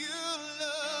worship you,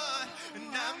 Lord.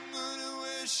 And I'm going to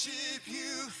worship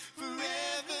you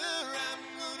forever. I'm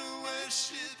going to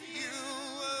worship you.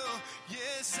 Oh,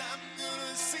 yes, I'm going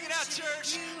to sing it out,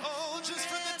 church. Oh, just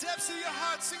from the depths of your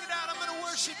heart, sing it out. I'm going to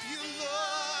worship you,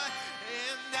 Lord.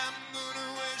 And I'm going to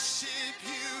worship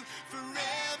you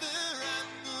forever.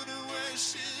 I'm going to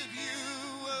worship you.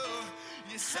 Oh,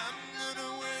 yes, I'm going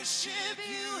to worship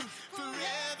you forever.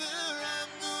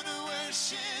 I'm going to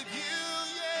worship you,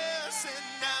 yes,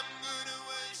 and I'm going to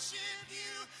worship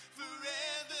you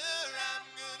forever. I'm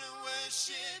going to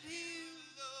worship you,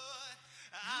 Lord.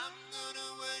 I'm going to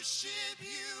worship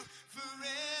you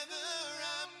forever.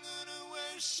 I'm going to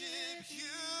worship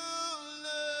you,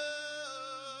 Lord.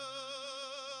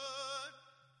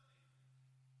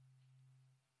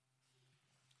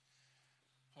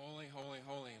 Holy, holy,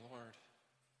 holy Lord.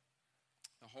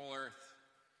 The whole earth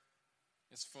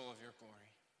is full of your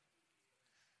glory.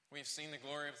 We've seen the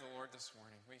glory of the Lord this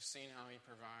morning. We've seen how he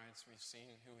provides. We've seen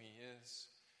who he is.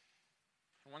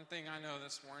 And one thing I know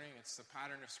this morning, it's the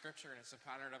pattern of Scripture and it's the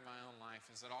pattern of my own life,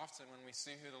 is that often when we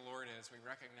see who the Lord is, we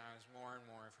recognize more and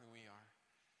more of who we are.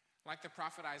 Like the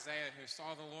prophet Isaiah, who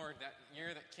saw the Lord that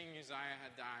year that King Uzziah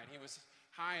had died. He was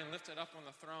high and lifted up on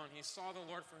the throne. He saw the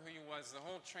Lord for who he was. The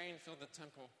whole train filled the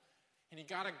temple. And he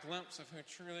got a glimpse of who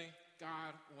truly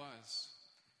God was.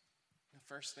 The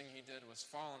first thing he did was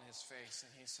fall on his face,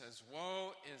 and he says,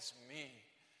 "Woe is me,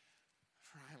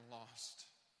 for I am lost.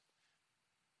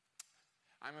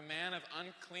 I'm a man of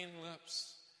unclean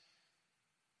lips,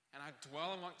 and I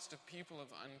dwell amongst a people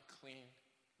of unclean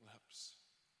lips."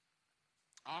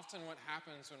 Often what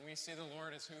happens when we see the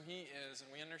Lord as who he is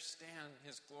and we understand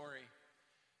his glory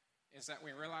is that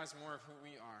we realize more of who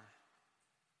we are.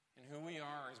 And who we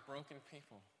are is broken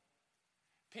people.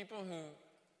 People who,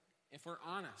 if we're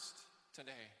honest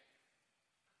today,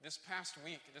 this past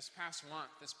week, this past month,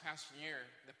 this past year,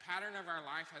 the pattern of our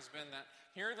life has been that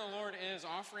here the Lord is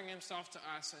offering himself to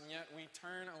us, and yet we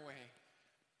turn away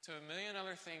to a million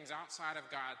other things outside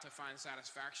of God to find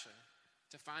satisfaction,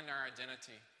 to find our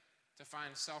identity, to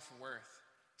find self-worth,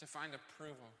 to find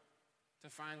approval, to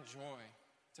find joy,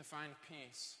 to find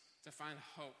peace, to find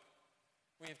hope.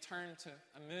 We have turned to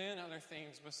a million other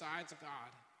things besides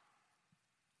God.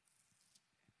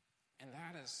 And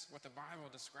that is what the Bible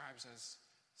describes as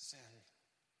sin.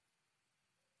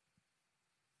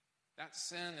 That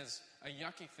sin is a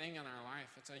yucky thing in our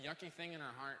life. It's a yucky thing in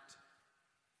our heart.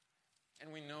 And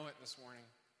we know it this morning.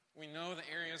 We know the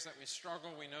areas that we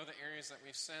struggle. We know the areas that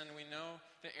we've sinned. We know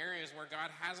the areas where God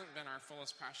hasn't been our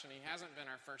fullest passion. He hasn't been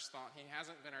our first thought. He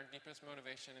hasn't been our deepest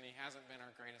motivation. And he hasn't been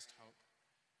our greatest hope.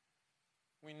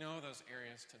 We know those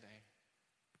areas today.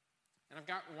 And I've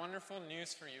got wonderful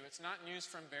news for you. It's not news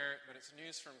from Barrett, but it's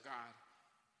news from God.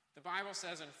 The Bible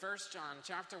says in 1 John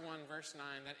chapter 1, verse 9,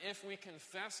 that if we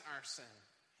confess our sin,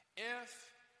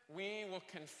 if we will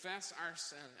confess our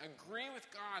sin, agree with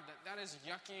God that that is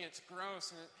yucky, it's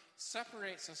gross, and it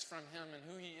separates us from him and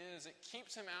who he is, it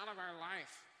keeps him out of our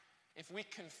life. If we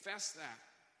confess that,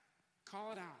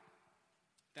 call it out,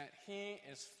 that he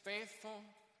is faithful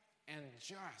and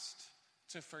just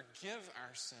to forgive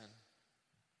our sin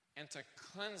and to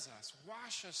cleanse us,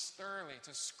 wash us thoroughly,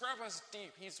 to scrub us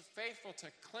deep. He's faithful to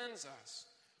cleanse us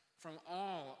from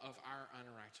all of our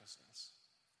unrighteousness.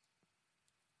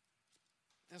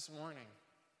 This morning,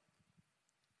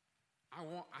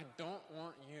 I don't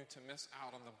want you to miss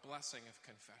out on the blessing of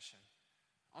confession,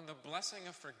 on the blessing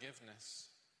of forgiveness,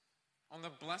 on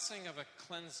the blessing of a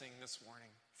cleansing this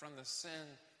morning from the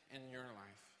sin in your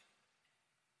life.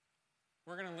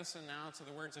 We're going to listen now to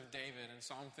the words of David in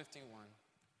Psalm 51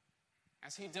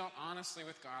 as he dealt honestly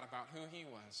with God about who he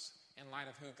was in light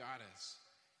of who God is.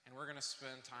 And we're going to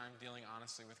spend time dealing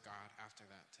honestly with God after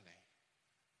that today.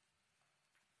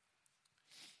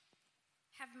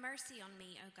 Have mercy on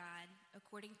me, O God,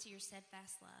 according to your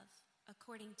steadfast love.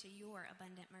 According to your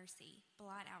abundant mercy,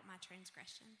 blot out my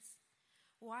transgressions.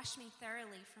 Wash me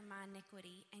thoroughly from my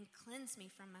iniquity and cleanse me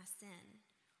from my sin.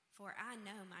 For I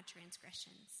know my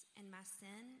transgressions, and my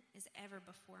sin is ever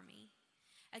before me.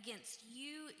 Against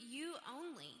you, you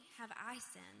only have I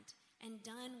sinned and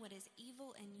done what is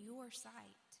evil in your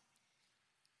sight.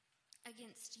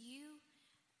 Against you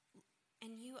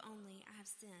and you only I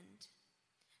have sinned,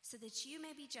 so that you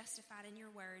may be justified in your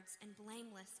words and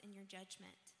blameless in your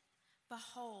judgment.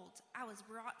 Behold, I was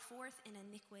brought forth in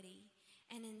iniquity,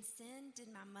 and in sin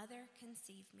did my mother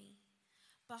conceive me.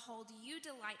 Behold, you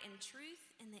delight in truth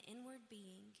in the inward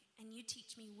being, and you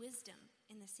teach me wisdom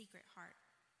in the secret heart.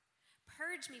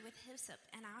 Purge me with hyssop,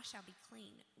 and I shall be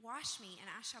clean. Wash me, and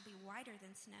I shall be whiter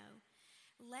than snow.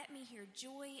 Let me hear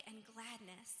joy and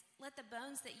gladness. Let the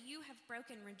bones that you have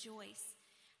broken rejoice.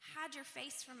 Hide your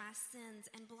face from my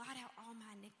sins and blot out all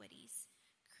my iniquities.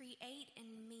 Create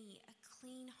in me a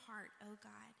clean heart, O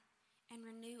God, and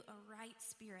renew a right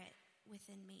spirit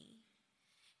within me.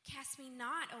 Cast me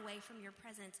not away from your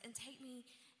presence, and take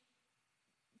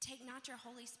not your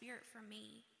Holy Spirit from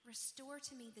me. Restore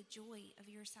to me the joy of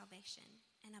your salvation,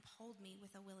 and uphold me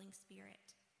with a willing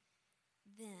spirit.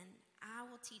 Then I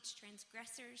will teach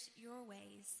transgressors your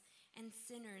ways, and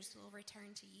sinners will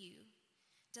return to you.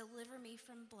 Deliver me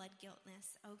from blood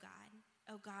guiltness, O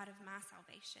God of my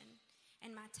salvation,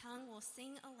 and my tongue will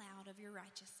sing aloud of your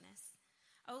righteousness.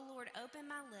 O Lord, open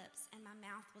my lips, and my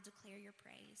mouth will declare your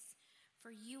praise. For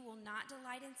you will not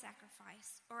delight in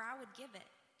sacrifice, or I would give it.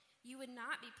 You would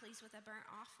not be pleased with a burnt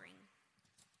offering.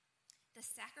 The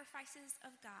sacrifices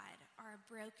of God are a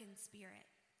broken spirit,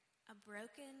 a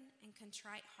broken and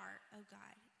contrite heart, O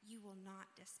God, you will not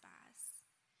despise.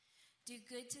 Do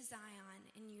good to Zion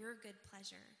in your good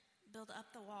pleasure. Build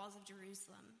up the walls of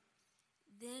Jerusalem.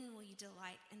 Then will you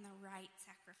delight in the right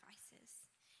sacrifices,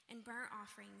 and burnt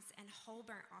offerings and whole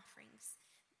burnt offerings.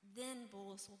 Then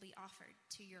bulls will be offered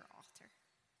to your altar.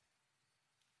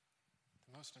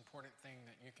 The most important thing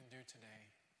that you can do today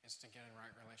is to get in right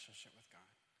relationship with God.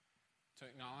 To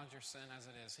acknowledge your sin as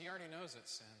it is. He already knows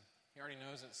it's sin. He already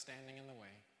knows it's standing in the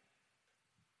way.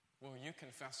 Will you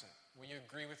confess it? Will you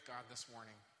agree with God this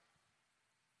morning?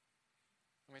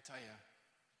 Let me tell you,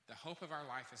 the hope of our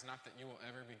life is not that you will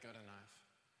ever be good enough,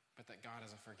 but that God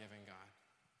is a forgiving God.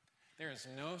 There is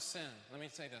no sin, let me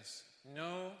say this,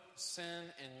 no sin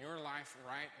in your life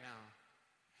right now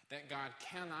that God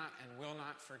cannot and will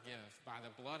not forgive by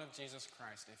the blood of Jesus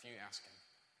Christ if you ask him.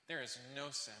 There is no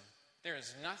sin. There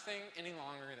is nothing any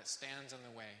longer that stands in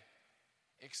the way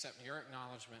except your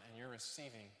acknowledgement and your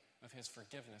receiving of his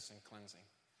forgiveness and cleansing.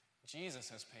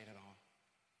 Jesus has paid it all.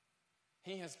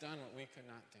 He has done what we could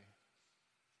not do.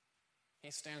 He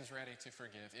stands ready to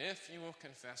forgive. If you will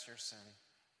confess your sin,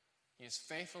 he is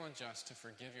faithful and just to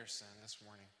forgive your sin this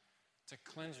morning, to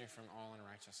cleanse you from all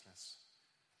unrighteousness.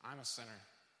 I'm a sinner.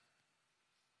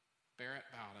 Barrett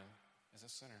Bowden is a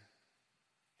sinner,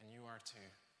 and you are too.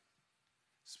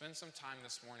 Spend some time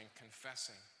this morning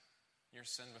confessing your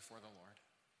sin before the Lord.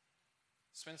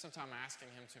 Spend some time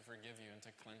asking him to forgive you and to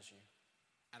cleanse you.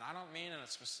 And I don't mean in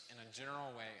a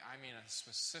general way, I mean a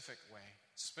specific way.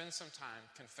 Spend some time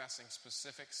confessing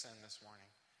specific sin this morning.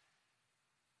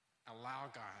 Allow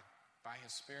God, by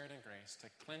his Spirit and grace, to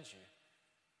cleanse you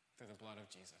through the blood of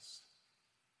Jesus.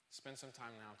 Spend some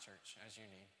time now, church, as you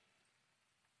need.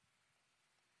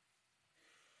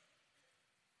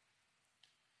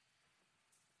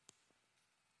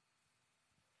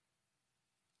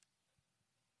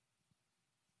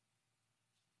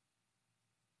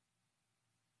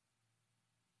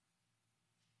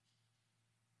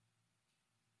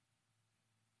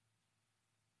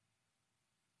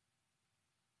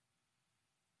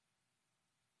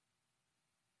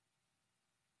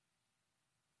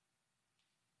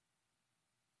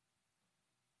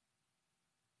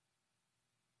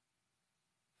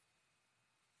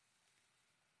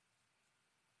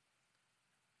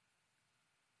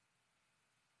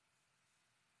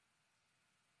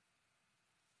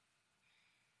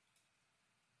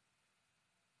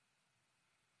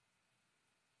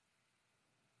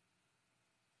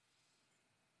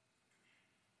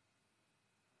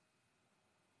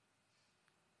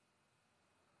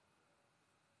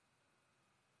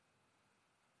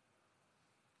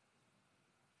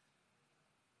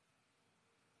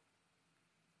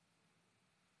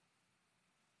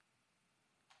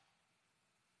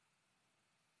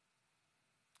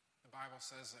 The Bible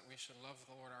says that we should love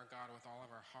the Lord our God with all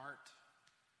of our heart,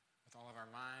 with all of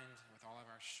our mind, with all of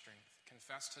our strength.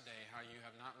 Confess today how you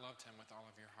have not loved him with all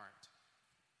of your heart.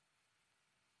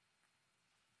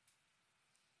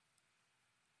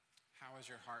 How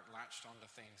is your heart latched onto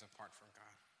things apart from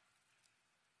God?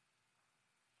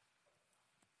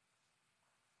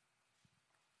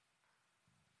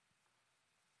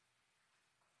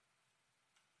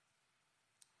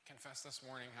 Confess this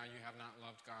morning how you have not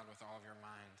loved God with all of your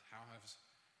mind. How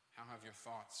have your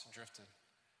thoughts drifted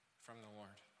from the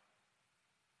Lord?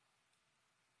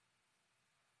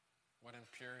 What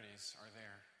impurities are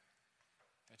there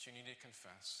that you need to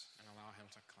confess and allow him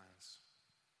to cleanse?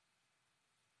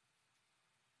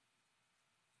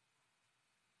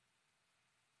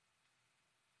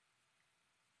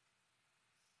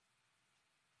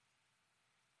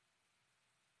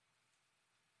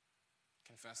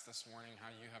 Confess this morning how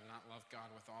you have not loved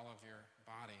God with all of your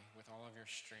body, with all of your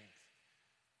strength.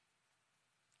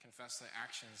 Confess the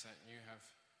actions that you have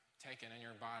taken in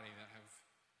your body that have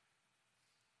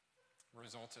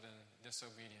resulted in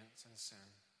disobedience and sin.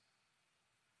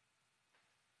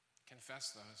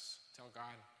 Confess those. Tell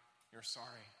God you're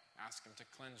sorry. Ask him to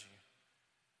cleanse you.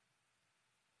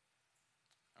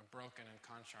 A broken and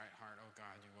contrite heart, oh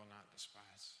God, you will not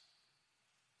despise.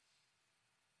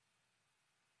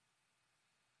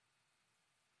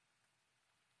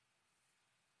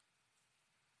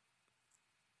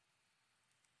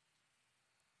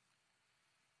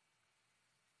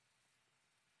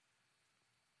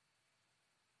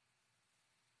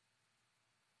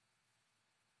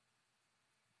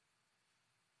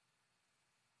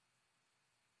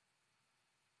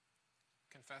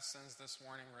 Confess sins this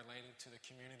morning related to the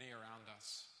community around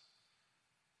us.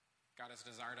 God has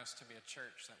desired us to be a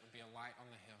church that would be a light on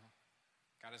the hill.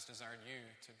 God has desired you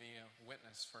to be a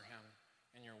witness for him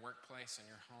in your workplace, in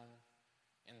your home,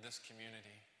 in this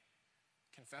community.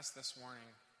 Confess this morning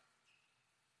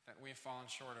that we've fallen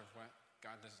short of what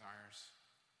God desires.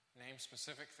 Name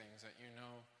specific things that you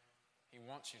know he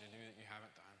wants you to do that you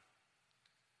haven't done.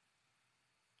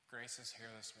 Grace is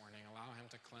here this morning. Allow him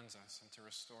to cleanse us and to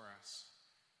restore us,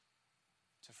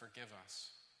 to forgive us.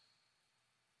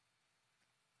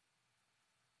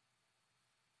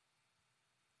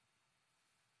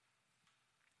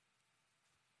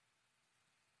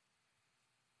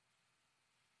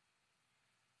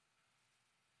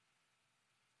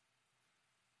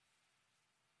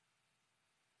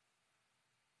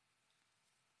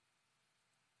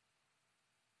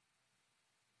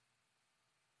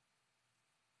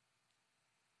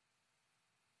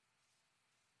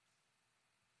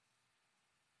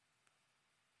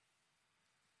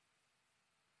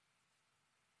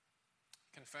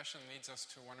 Confession leads us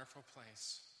to a wonderful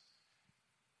place.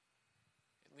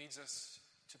 It leads us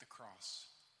to the cross.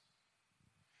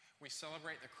 We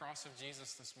celebrate the cross of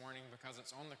Jesus this morning because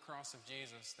it's on the cross of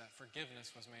Jesus that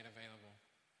forgiveness was made available,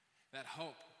 that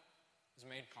hope was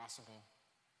made possible,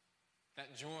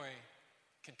 that joy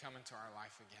could come into our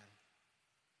life again.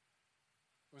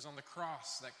 It was on the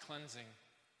cross that cleansing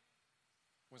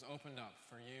was opened up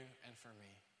for you and for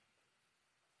me.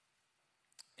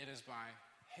 It is by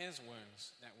his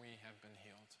wounds that we have been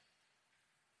healed.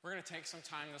 We're going to take some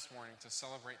time this morning to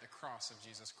celebrate the cross of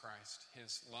Jesus Christ,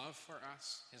 his love for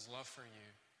us, his love for you,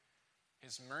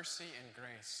 his mercy and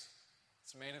grace.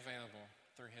 It's made available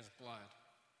through his blood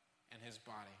and his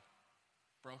body,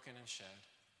 broken and shed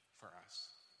for us.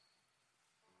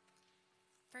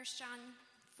 1 John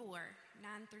 4,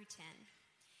 9 through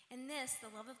 10. In this,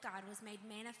 the love of God was made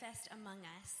manifest among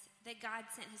us, that God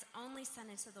sent his only Son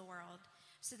into the world,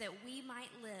 so that we might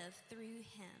live through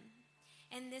him.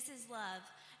 And this is love,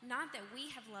 not that we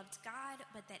have loved God,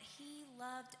 but that he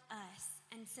loved us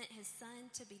and sent his Son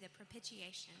to be the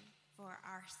propitiation for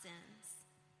our sins.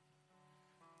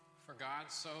 For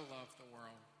God so loved the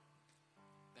world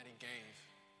that he gave.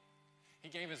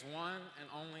 He gave his one and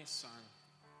only Son,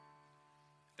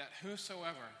 that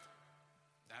whosoever,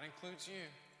 that includes you,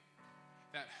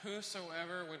 that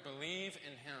whosoever would believe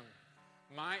in him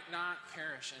might not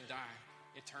perish and die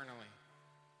eternally,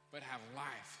 but have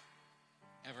life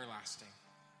everlasting.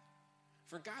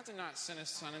 For God did not send his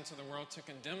Son into the world to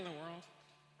condemn the world,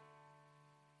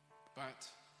 but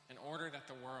in order that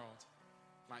the world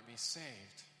might be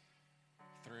saved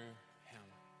through him.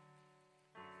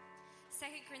 2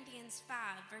 Corinthians 5,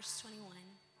 verse 21.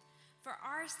 For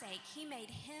our sake, he made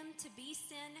him to be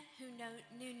sin who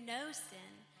knew no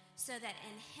sin, so that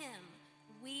in him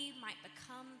we might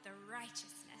become the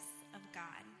righteousness of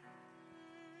God.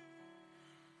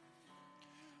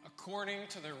 According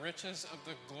to the riches of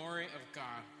the glory of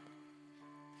God,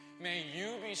 May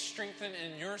you be strengthened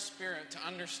in your spirit to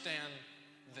understand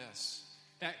this,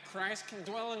 that Christ can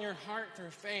dwell in your heart through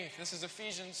faith. This is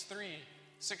Ephesians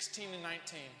 3:16 and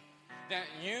 19. That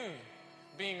you,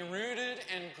 being rooted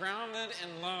and grounded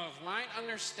in love, might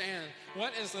understand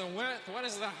what is the width, what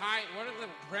is the height, what is the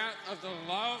breadth of the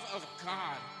love of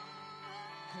God.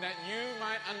 That you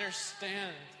might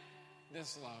understand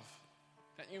this love,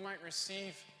 that you might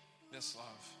receive this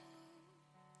love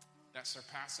that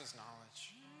surpasses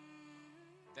knowledge,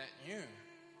 that you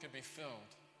could be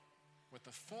filled with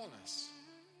the fullness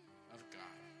of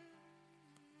God.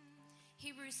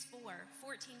 Hebrews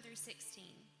 4:14 through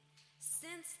 16.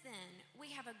 Since then, we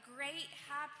have a great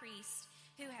high priest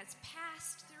who has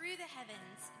passed through the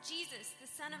heavens, Jesus, the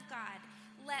Son of God.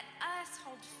 Let us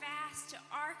hold fast to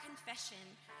our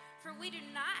confession, for we do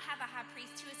not have a high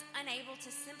priest who is unable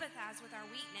to sympathize with our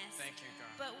weakness. Thank you,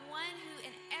 God. But one who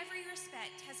in every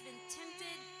respect has been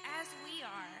tempted as we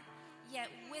are, yet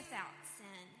without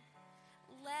sin.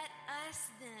 Let us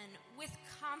then, with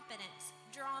confidence,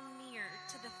 draw near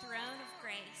to the throne of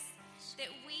grace, that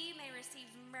we may receive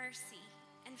mercy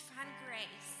and find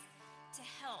grace to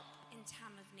help in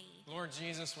time of need. Lord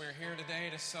Jesus, we're here today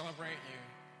to celebrate you.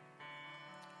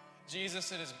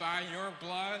 Jesus, it is by your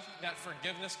blood that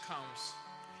forgiveness comes.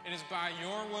 It is by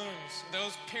your wounds,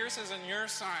 those pierces in your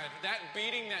side, that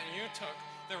beating that you took,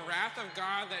 the wrath of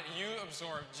God that you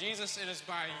absorbed. Jesus, it is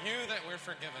by you that we're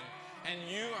forgiven, and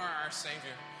you are our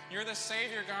Savior. You're the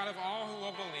Savior, God, of all who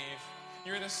will believe.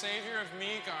 You're the Savior of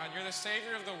me, God. You're the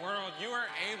Savior of the world. You are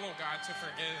able, God, to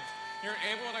forgive. You're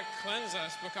able to cleanse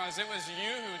us because it was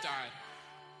you who died.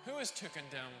 Who is to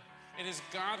condemn? It is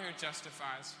God who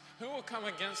justifies. Who will come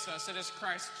against us? It is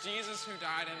Christ Jesus who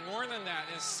died, and more than that,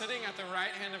 is sitting at the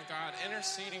right hand of God,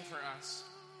 interceding for us.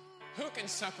 Who can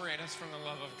separate us from the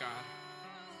love of God?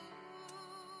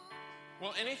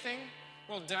 Will anything?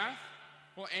 Will death?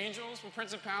 Will angels? Will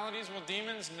principalities? Will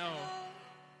demons? No.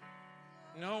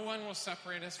 No one will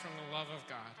separate us from the love of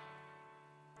God.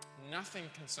 Nothing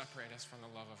can separate us from the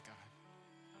love of God.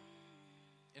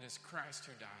 It is Christ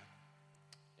who died.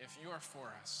 If you are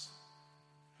for us,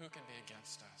 who can be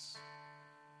against us?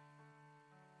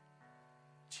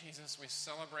 Jesus, we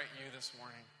celebrate you this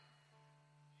morning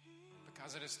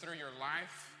because it is through your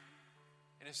life,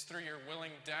 it is through your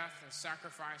willing death and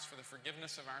sacrifice for the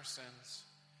forgiveness of our sins,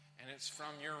 and it's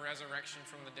from your resurrection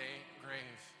from the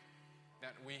grave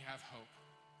that we have hope.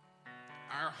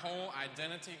 Our whole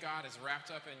identity, God, is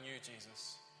wrapped up in you,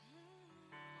 Jesus.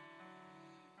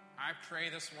 I pray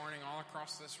this morning all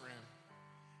across this room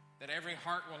that every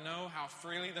heart will know how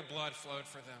freely the blood flowed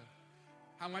for them,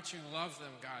 how much you love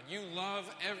them, God. You love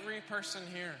every person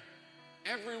here,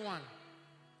 everyone.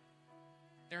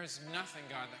 There is nothing,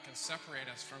 God, that can separate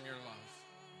us from your love.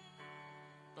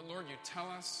 But Lord, you tell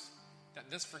us that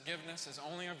this forgiveness is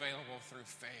only available through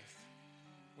faith.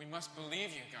 We must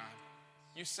believe you, God.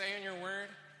 You say in your word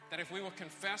that if we will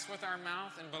confess with our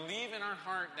mouth and believe in our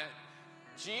heart that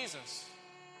Jesus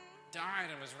died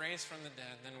and was raised from the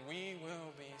dead, then we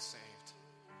will be saved.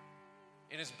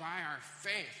 It is by our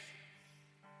faith.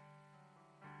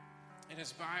 It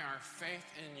is by our faith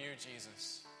in you,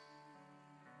 Jesus,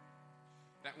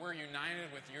 that we're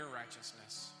united with your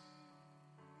righteousness,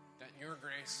 that your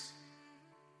grace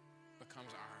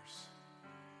becomes ours.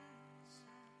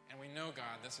 And we know,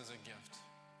 God, this is a gift.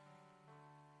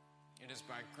 It is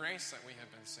by grace that we have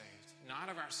been saved, not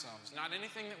of ourselves, not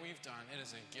anything that we've done. It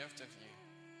is a gift of you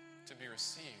to be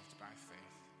received by faith.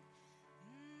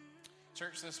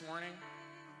 Church, this morning,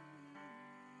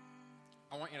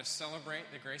 I want you to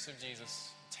celebrate the grace of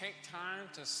Jesus. Take time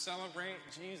to celebrate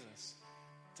Jesus,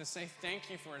 to say thank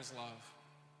you for his love,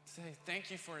 to say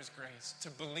thank you for his grace, to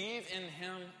believe in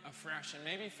him afresh, and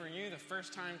maybe for you the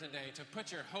first time today, to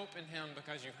put your hope in him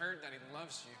because you've heard that he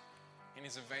loves you and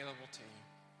he's available to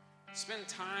you. Spend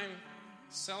time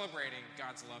celebrating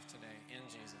God's love today in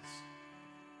Jesus.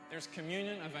 There's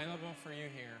communion available for you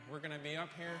here. We're going to be up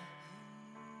here.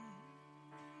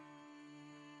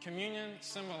 Communion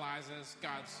symbolizes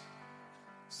God's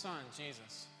Son,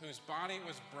 Jesus, whose body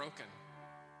was broken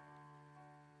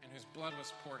and whose blood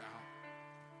was poured out.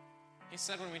 He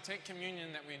said when we take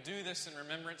communion that we do this in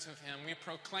remembrance of him. We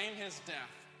proclaim his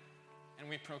death, and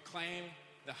we proclaim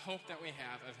the hope that we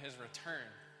have of his return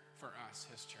for us,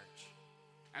 his church.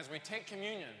 As we take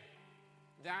communion,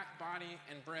 that body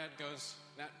and bread goes,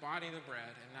 that body, the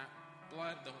bread, and that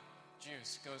blood, the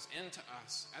juice, goes into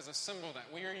us as a symbol that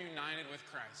we are united with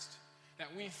Christ, that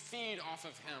we feed off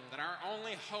of him, that our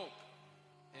only hope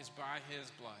is by his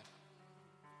blood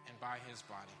and by his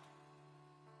body.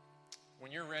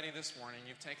 When you're ready this morning,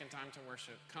 you've taken time to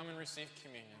worship, come and receive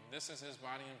communion. This is his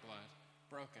body and blood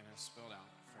broken and spilled out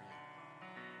for you.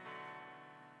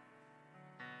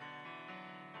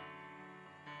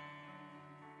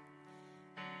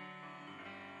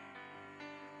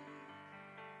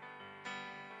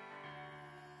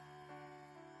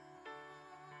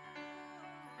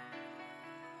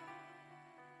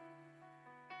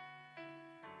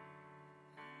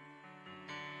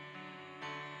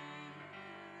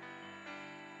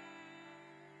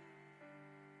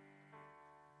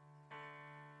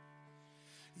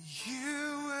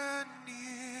 You were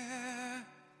near,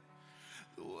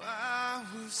 though I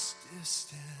was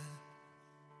distant.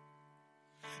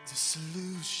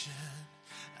 Disillusion,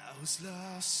 I was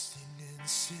lost and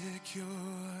insecure.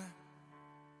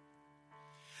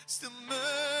 Still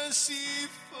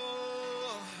merciful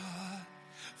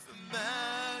for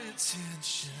my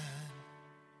attention.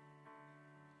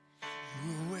 You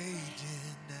were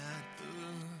waiting at the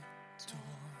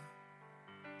door.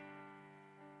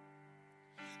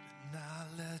 And I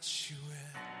let you in.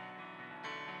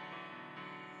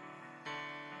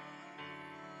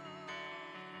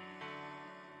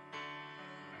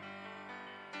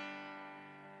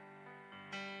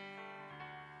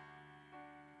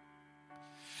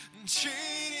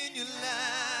 Trading your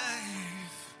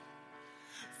life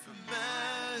for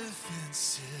my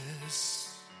offenses,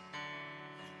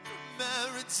 for my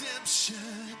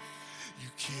redemption. You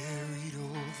carried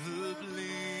all the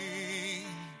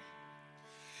blame.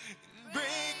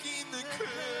 Breaking the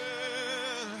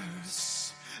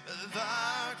curse of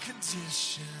our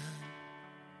condition,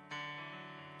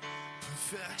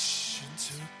 perfection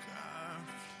took our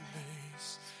place.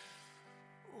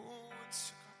 Oh, it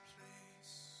took our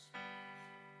place.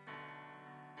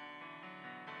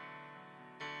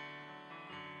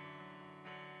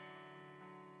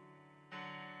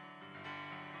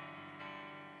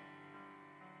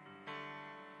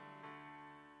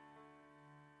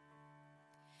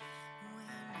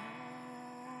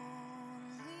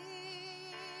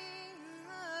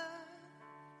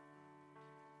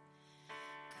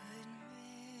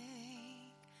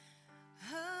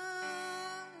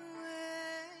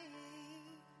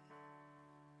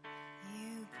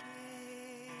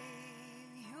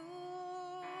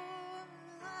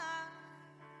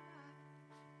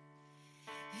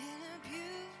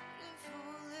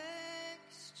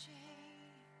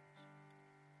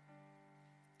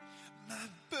 My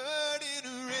burden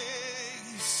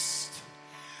erased,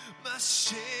 my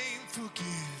shame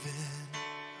forgiven.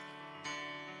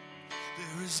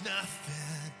 There is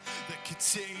nothing that could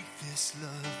take this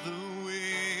love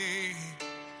away.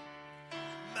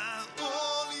 My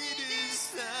only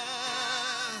desire,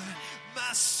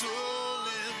 my sole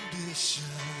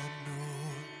ambition,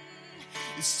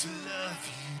 oh, is to love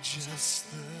you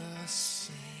just the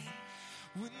same.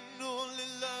 When only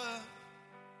love.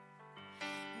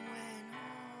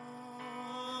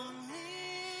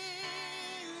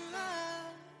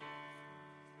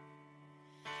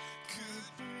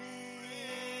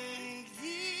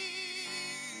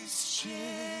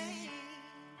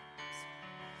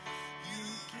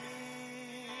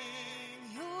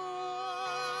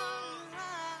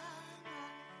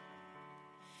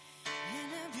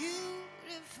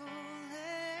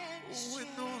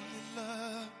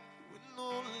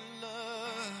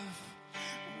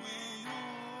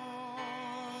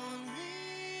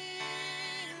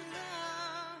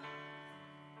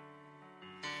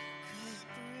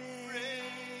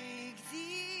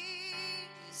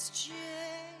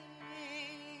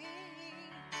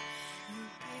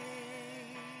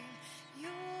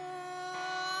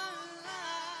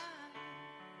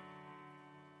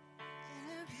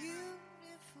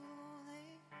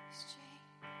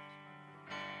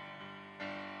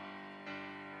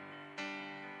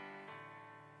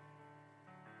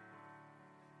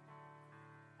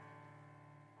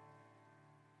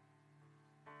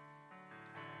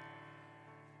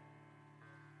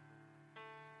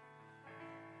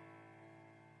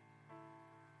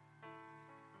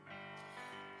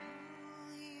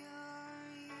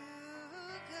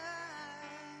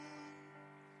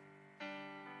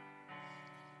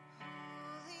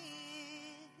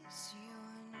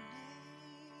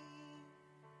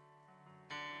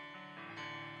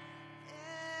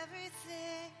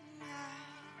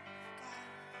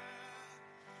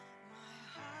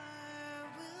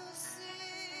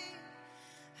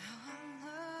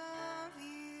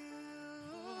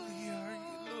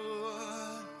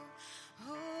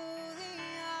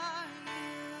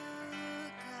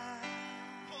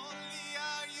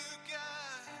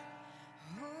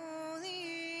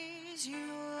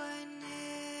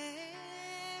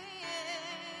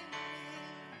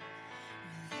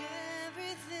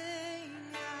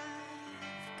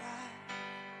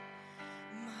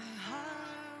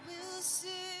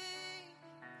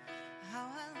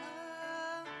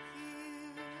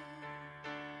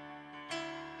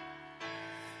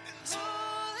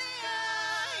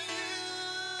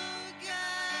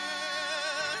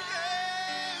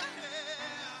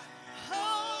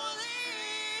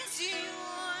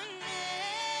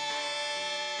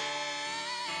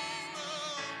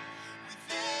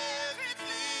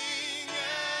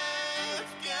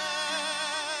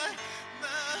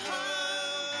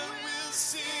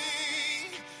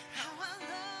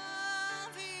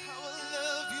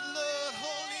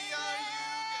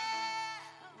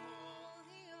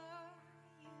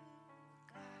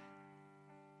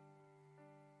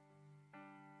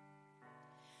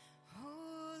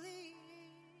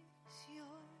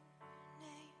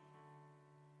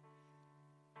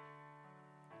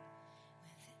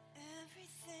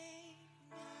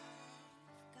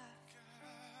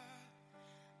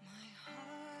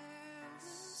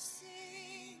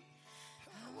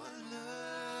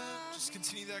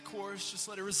 continue that chorus. Just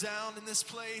let it resound in this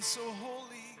place. So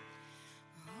holy.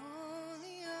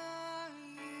 Holy are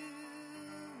you,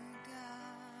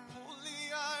 God.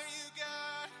 Holy are you,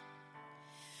 God.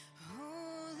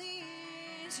 Holy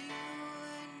is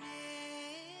your name.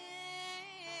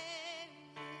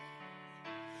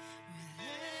 With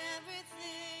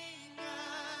everything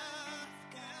I've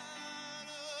got,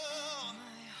 oh,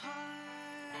 my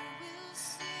heart will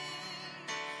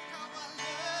sing How I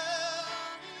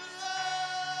love you,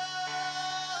 Lord.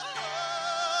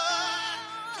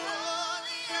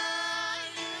 Holy are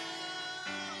you,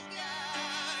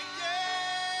 God.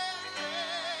 Yeah.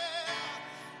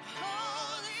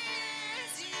 Holy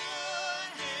is your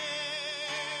name.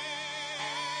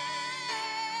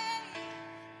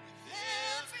 With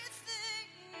everything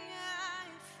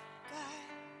I've got,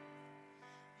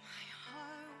 my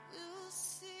heart will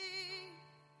sing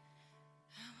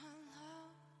how I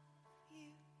love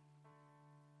you.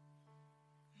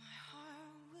 My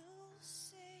heart will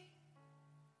sing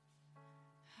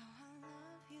how I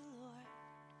love you, Lord.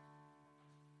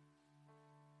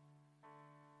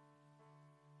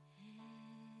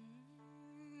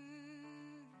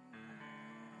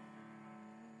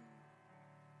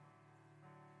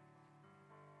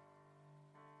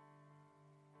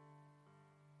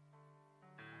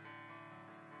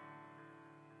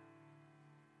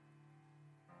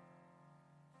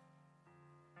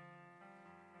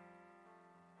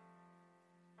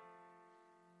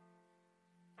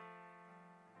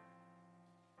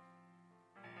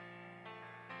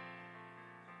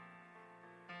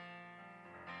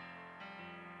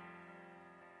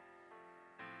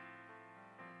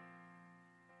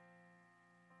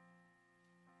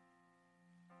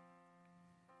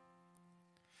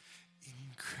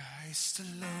 In Christ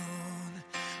alone,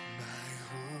 my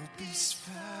hope is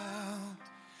found.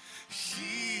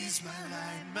 He's my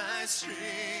light, my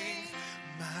strength,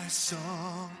 my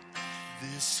song.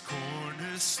 This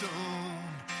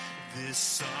cornerstone, this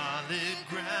solid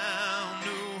ground.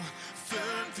 Oh,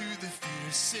 firm through the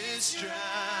fiercest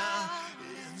drought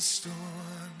and storm.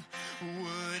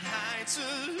 What heights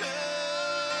of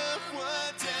love,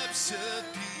 what depths of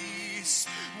peace.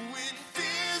 When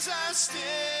fears are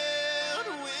stilled,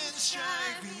 when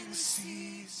striving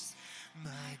cease.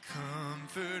 My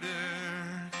comforter,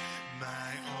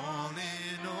 my all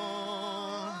in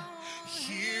all.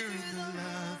 Here in the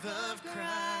love of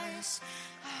Christ,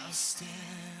 I'll stand.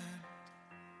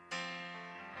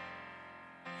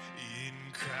 In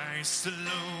Christ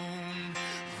alone,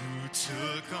 who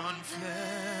took on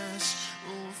flesh,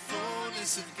 oh,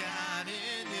 fullness of God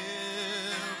in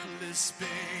helpless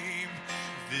babe.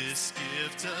 This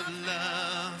gift of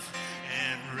love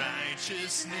and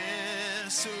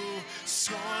righteousness, oh,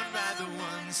 scorned by the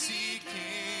ones he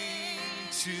came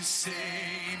to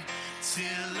save.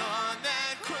 Till on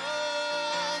that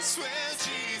cross where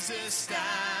Jesus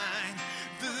died,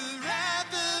 the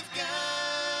wrath of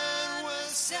God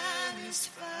was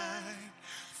satisfied.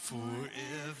 For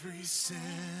every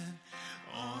sin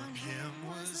on him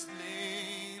was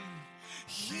laid.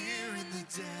 Here in the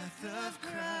death of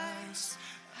Christ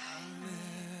I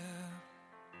live.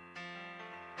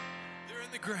 They're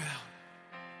in the ground.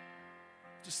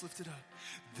 Just lift it up.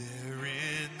 There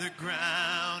in the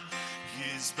ground,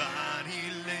 his body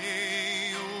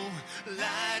lay. Oh,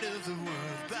 light of the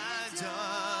world by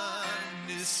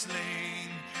darkness slain.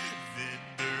 Then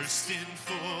bursting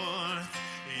forth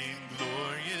in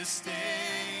glorious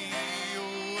day.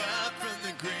 Oh, up from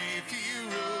the grave he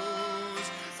rose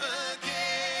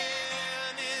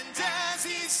again. And as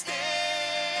he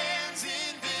stands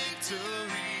in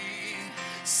victory,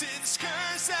 since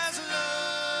curse has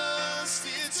lost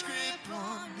its grip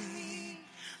on me,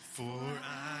 for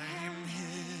I am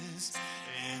his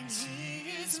and he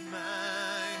is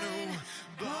mine. Oh,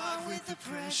 bought with the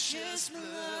precious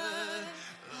blood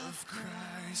of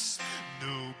Christ.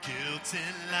 No guilt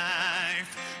in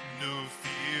life, no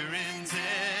fear in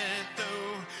death.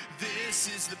 Oh, this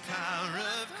is the power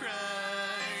of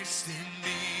Christ in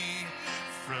me.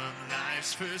 From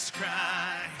life's first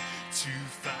cry to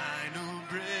final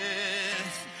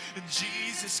breath,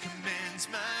 Jesus commands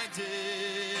my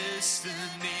destiny.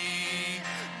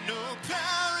 No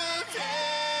power of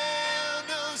hell,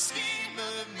 no scheme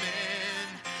of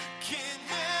man can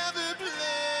ever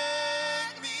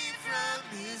pluck me from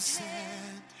his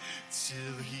hand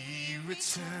till he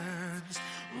returns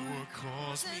or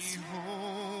calls me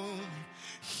home.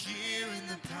 Here in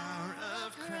the power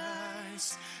of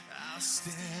Christ I'll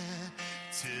stand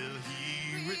till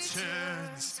he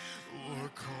returns or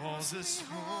calls us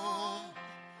home.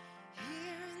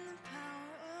 Here in the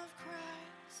power of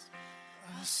Christ,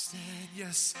 I'll stand,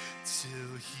 yes,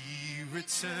 till he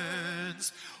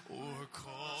returns or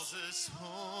calls us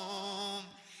home.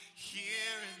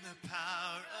 Here in the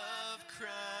power of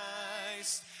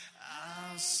Christ,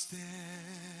 I'll stand.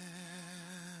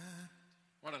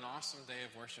 What an awesome day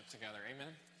of worship together.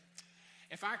 Amen.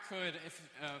 If I could, if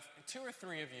two or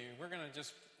three of you, we're going to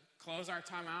just close our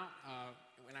time out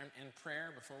in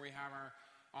prayer before we have our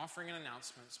offering and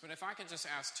announcements. But if I could just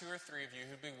ask two or three of you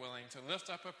who'd be willing to lift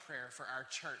up a prayer for our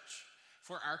church,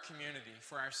 for our community,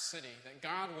 for our city, that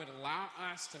God would allow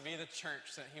us to be the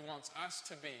church that he wants us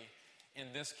to be in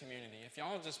this community. If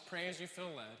y'all just pray as you feel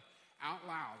led, out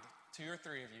loud, two or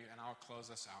three of you, and I'll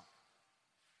close us out.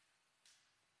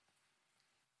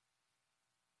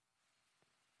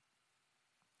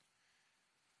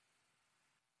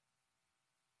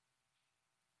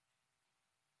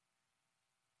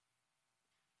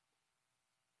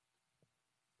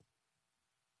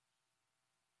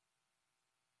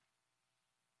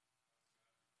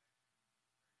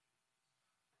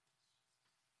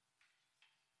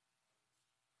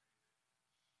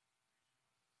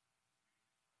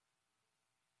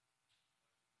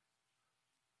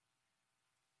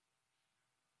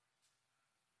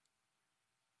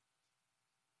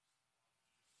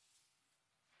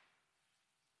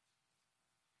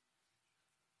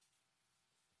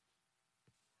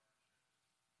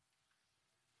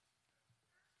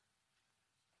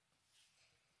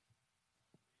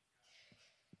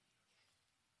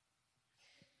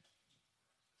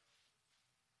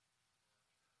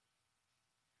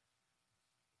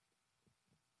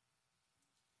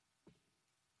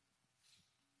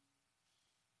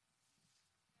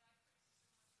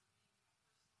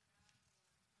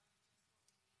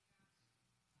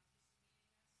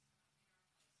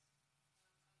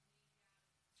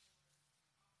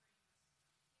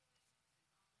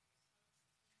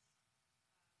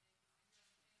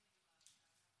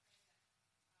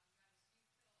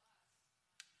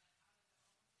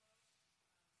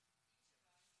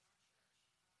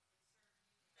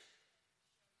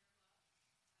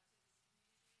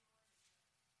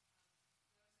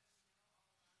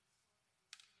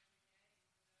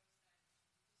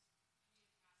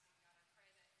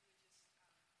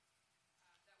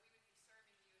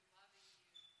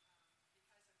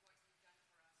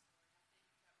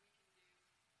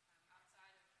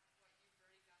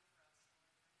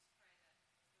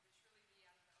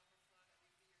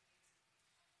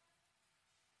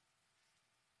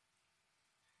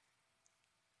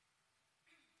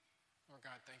 Lord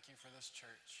God, thank you for this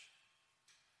church.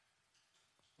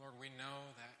 Lord, we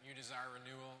know that you desire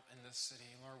renewal in this city.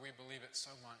 Lord, we believe it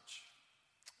so much.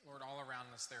 Lord, all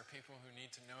around us, there are people who need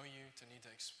to know you, to need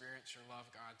to experience your love,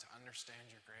 God, to understand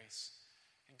your grace.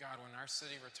 And God, when our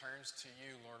city returns to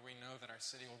you, Lord, we know that our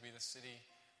city will be the city,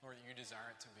 Lord, that you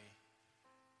desire it to be.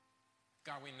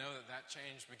 God, we know that that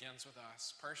change begins with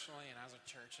us personally and as a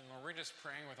church. And Lord, we're just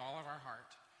praying with all of our heart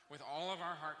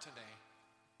today.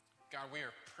 God, we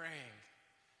are praying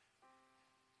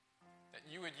that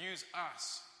you would use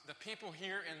us, the people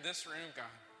here in this room,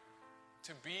 God,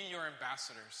 to be your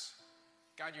ambassadors.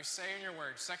 God, you say in your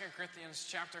word, 2 Corinthians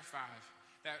chapter 5,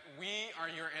 that we are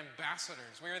your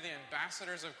ambassadors. We are the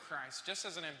ambassadors of Christ. Just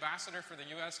as an ambassador for the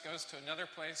U.S. goes to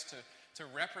another place to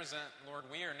represent, Lord,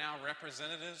 we are now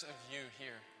representatives of you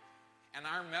here. And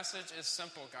our message is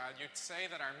simple, God. You say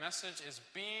that our message is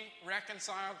be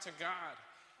reconciled to God.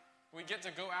 We get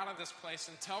to go out of this place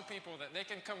and tell people that they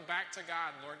can come back to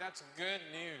God, Lord. That's good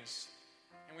news.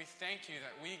 And we thank you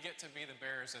that we get to be the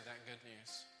bearers of that good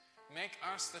news. Make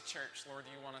us the church, Lord,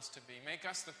 you want us to be. Make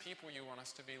us the people you want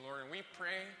us to be, Lord. And we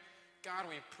pray,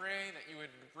 God, we pray that you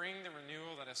would bring the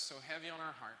renewal that is so heavy on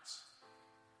our hearts.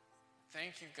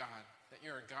 Thank you, God, that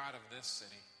you're a God of this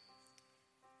city.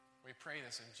 We pray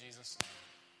this in Jesus'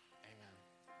 name. Amen.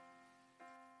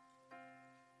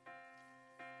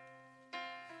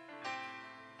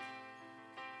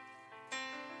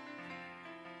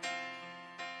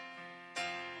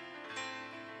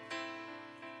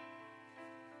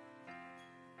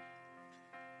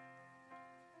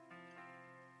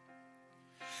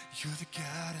 You're the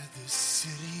God of this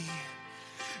city.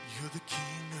 You're the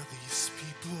King of these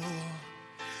people.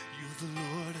 You're the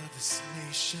Lord of this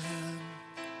nation.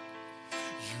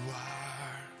 You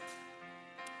are.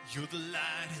 You're the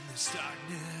light in this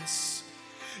darkness.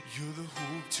 You're the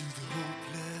hope to the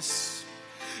hopeless.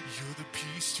 You're the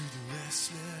peace to the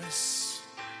restless.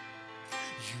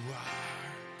 You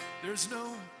are. There is no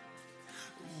one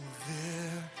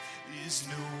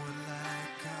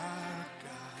like our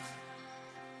God.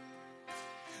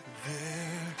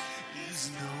 There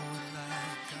is no one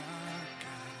like our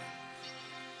God.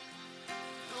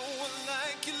 No one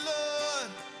like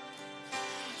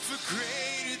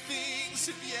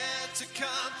things have yet to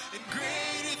come, and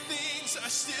greater things are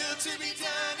still to be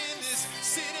done in this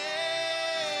city.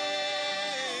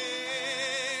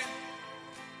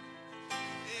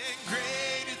 And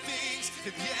greater things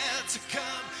have yet to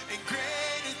come, and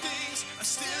greater things are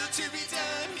still to be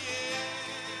done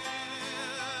here.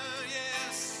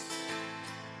 Yes.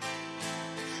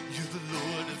 You're the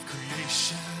Lord of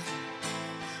creation,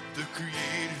 the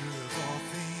creator of all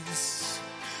things.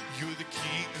 You're the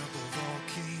King above all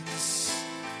kings.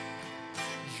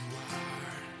 You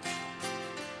are.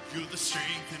 You're the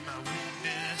strength in my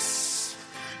weakness.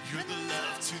 You're the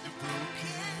love to the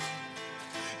broken.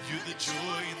 You're the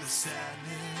joy in the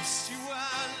sadness. You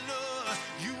are, Lord.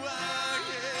 You are,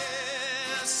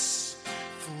 yes.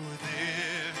 For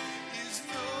there is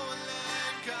no one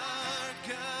like our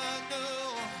God. No,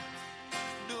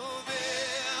 no,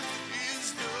 there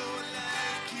is no one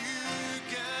like you,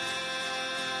 God.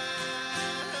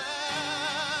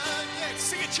 Yeah,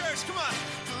 sing it, church. Come on.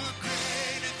 For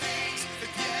greater things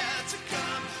have yet to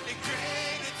come, and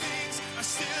greater things are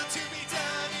still to be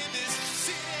done in this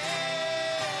city.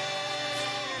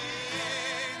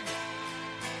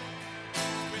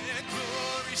 Where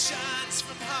glory shines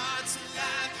from hearts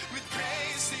alive with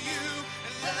praise to you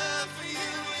and love for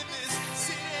you in this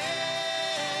city.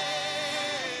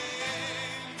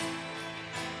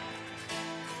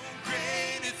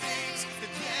 Greater things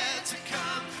have yet to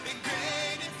come, and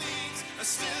greater things are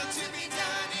still to be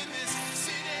done in this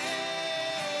city.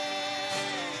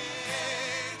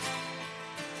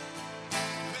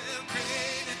 Well,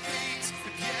 greater things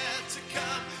have yet to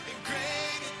come, and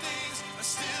greater things are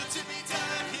still to be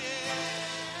done here.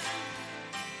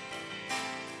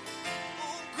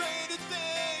 Oh, greater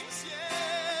things, yeah.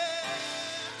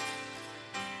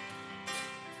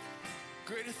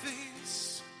 Greater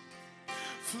things.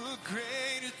 For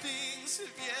greater things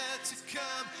have yet to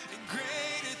come, and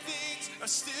greater things are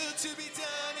still to be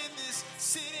done in this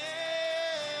city.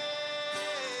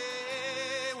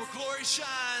 Where glory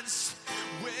shines,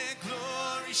 where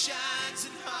glory shines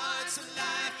and hearts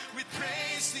alive with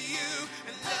praise to you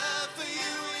and love for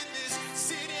you in this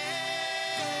city.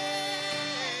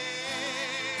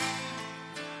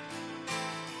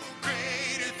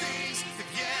 Greater things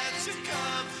have yet to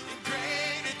come, and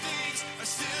greater things are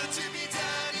still to be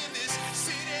done in this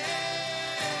city.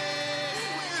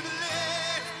 We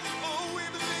believe, oh, we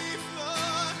believe,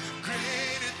 Lord.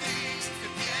 Greater things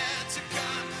have yet to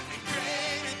come, and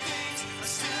greater things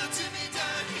are still to be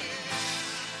done here.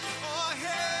 Oh,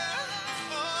 yeah,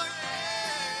 oh, yeah,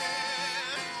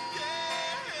 yeah.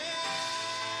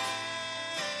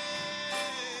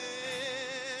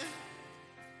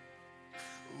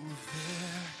 Oh,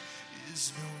 there is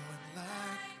no one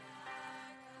like.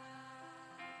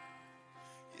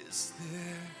 Is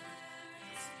there?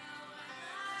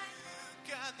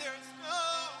 God, there is no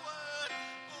one.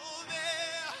 Oh,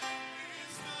 there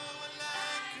is no one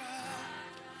like God.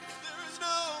 There is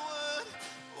no one.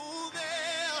 Oh,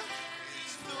 there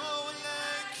is no one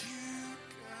like you,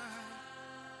 God.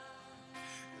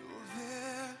 Oh,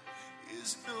 there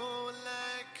is no one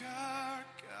like our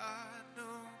God.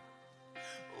 No.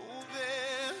 Oh,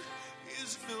 there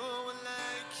is no one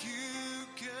like you,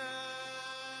 God.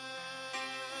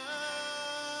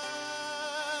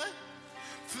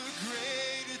 For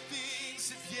greater things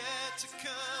have yet to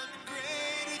come, and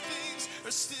greater things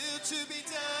are still to be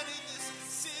done in this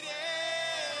city.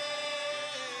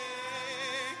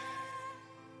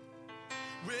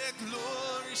 Where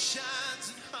glory shines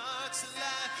and hearts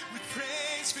alive with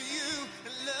praise for you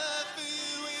and love for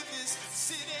you in this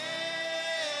city.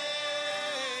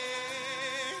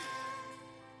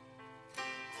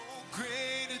 Oh,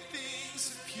 greater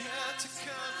things have yet to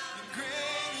come, and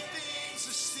greater things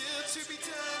are still to be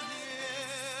done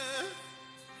here.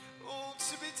 Oh,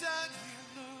 to be done here,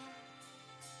 Lord.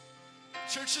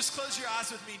 Church, just close your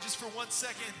eyes with me just for 1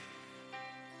 second.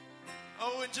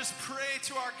 Oh, and just pray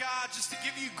to our God just to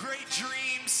give you great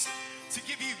dreams, to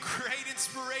give you great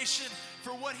inspiration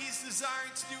for what he's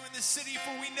desiring to do in this city.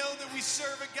 For we know that we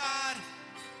serve a God,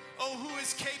 oh, who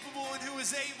is capable and who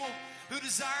is able, who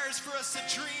desires for us to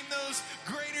dream those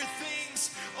greater things,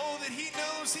 oh, that he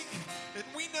knows and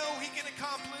we know he can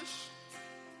accomplish.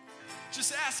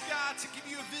 Just ask God to give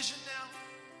you a vision now,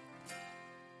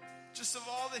 just of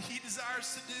all that he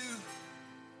desires to do.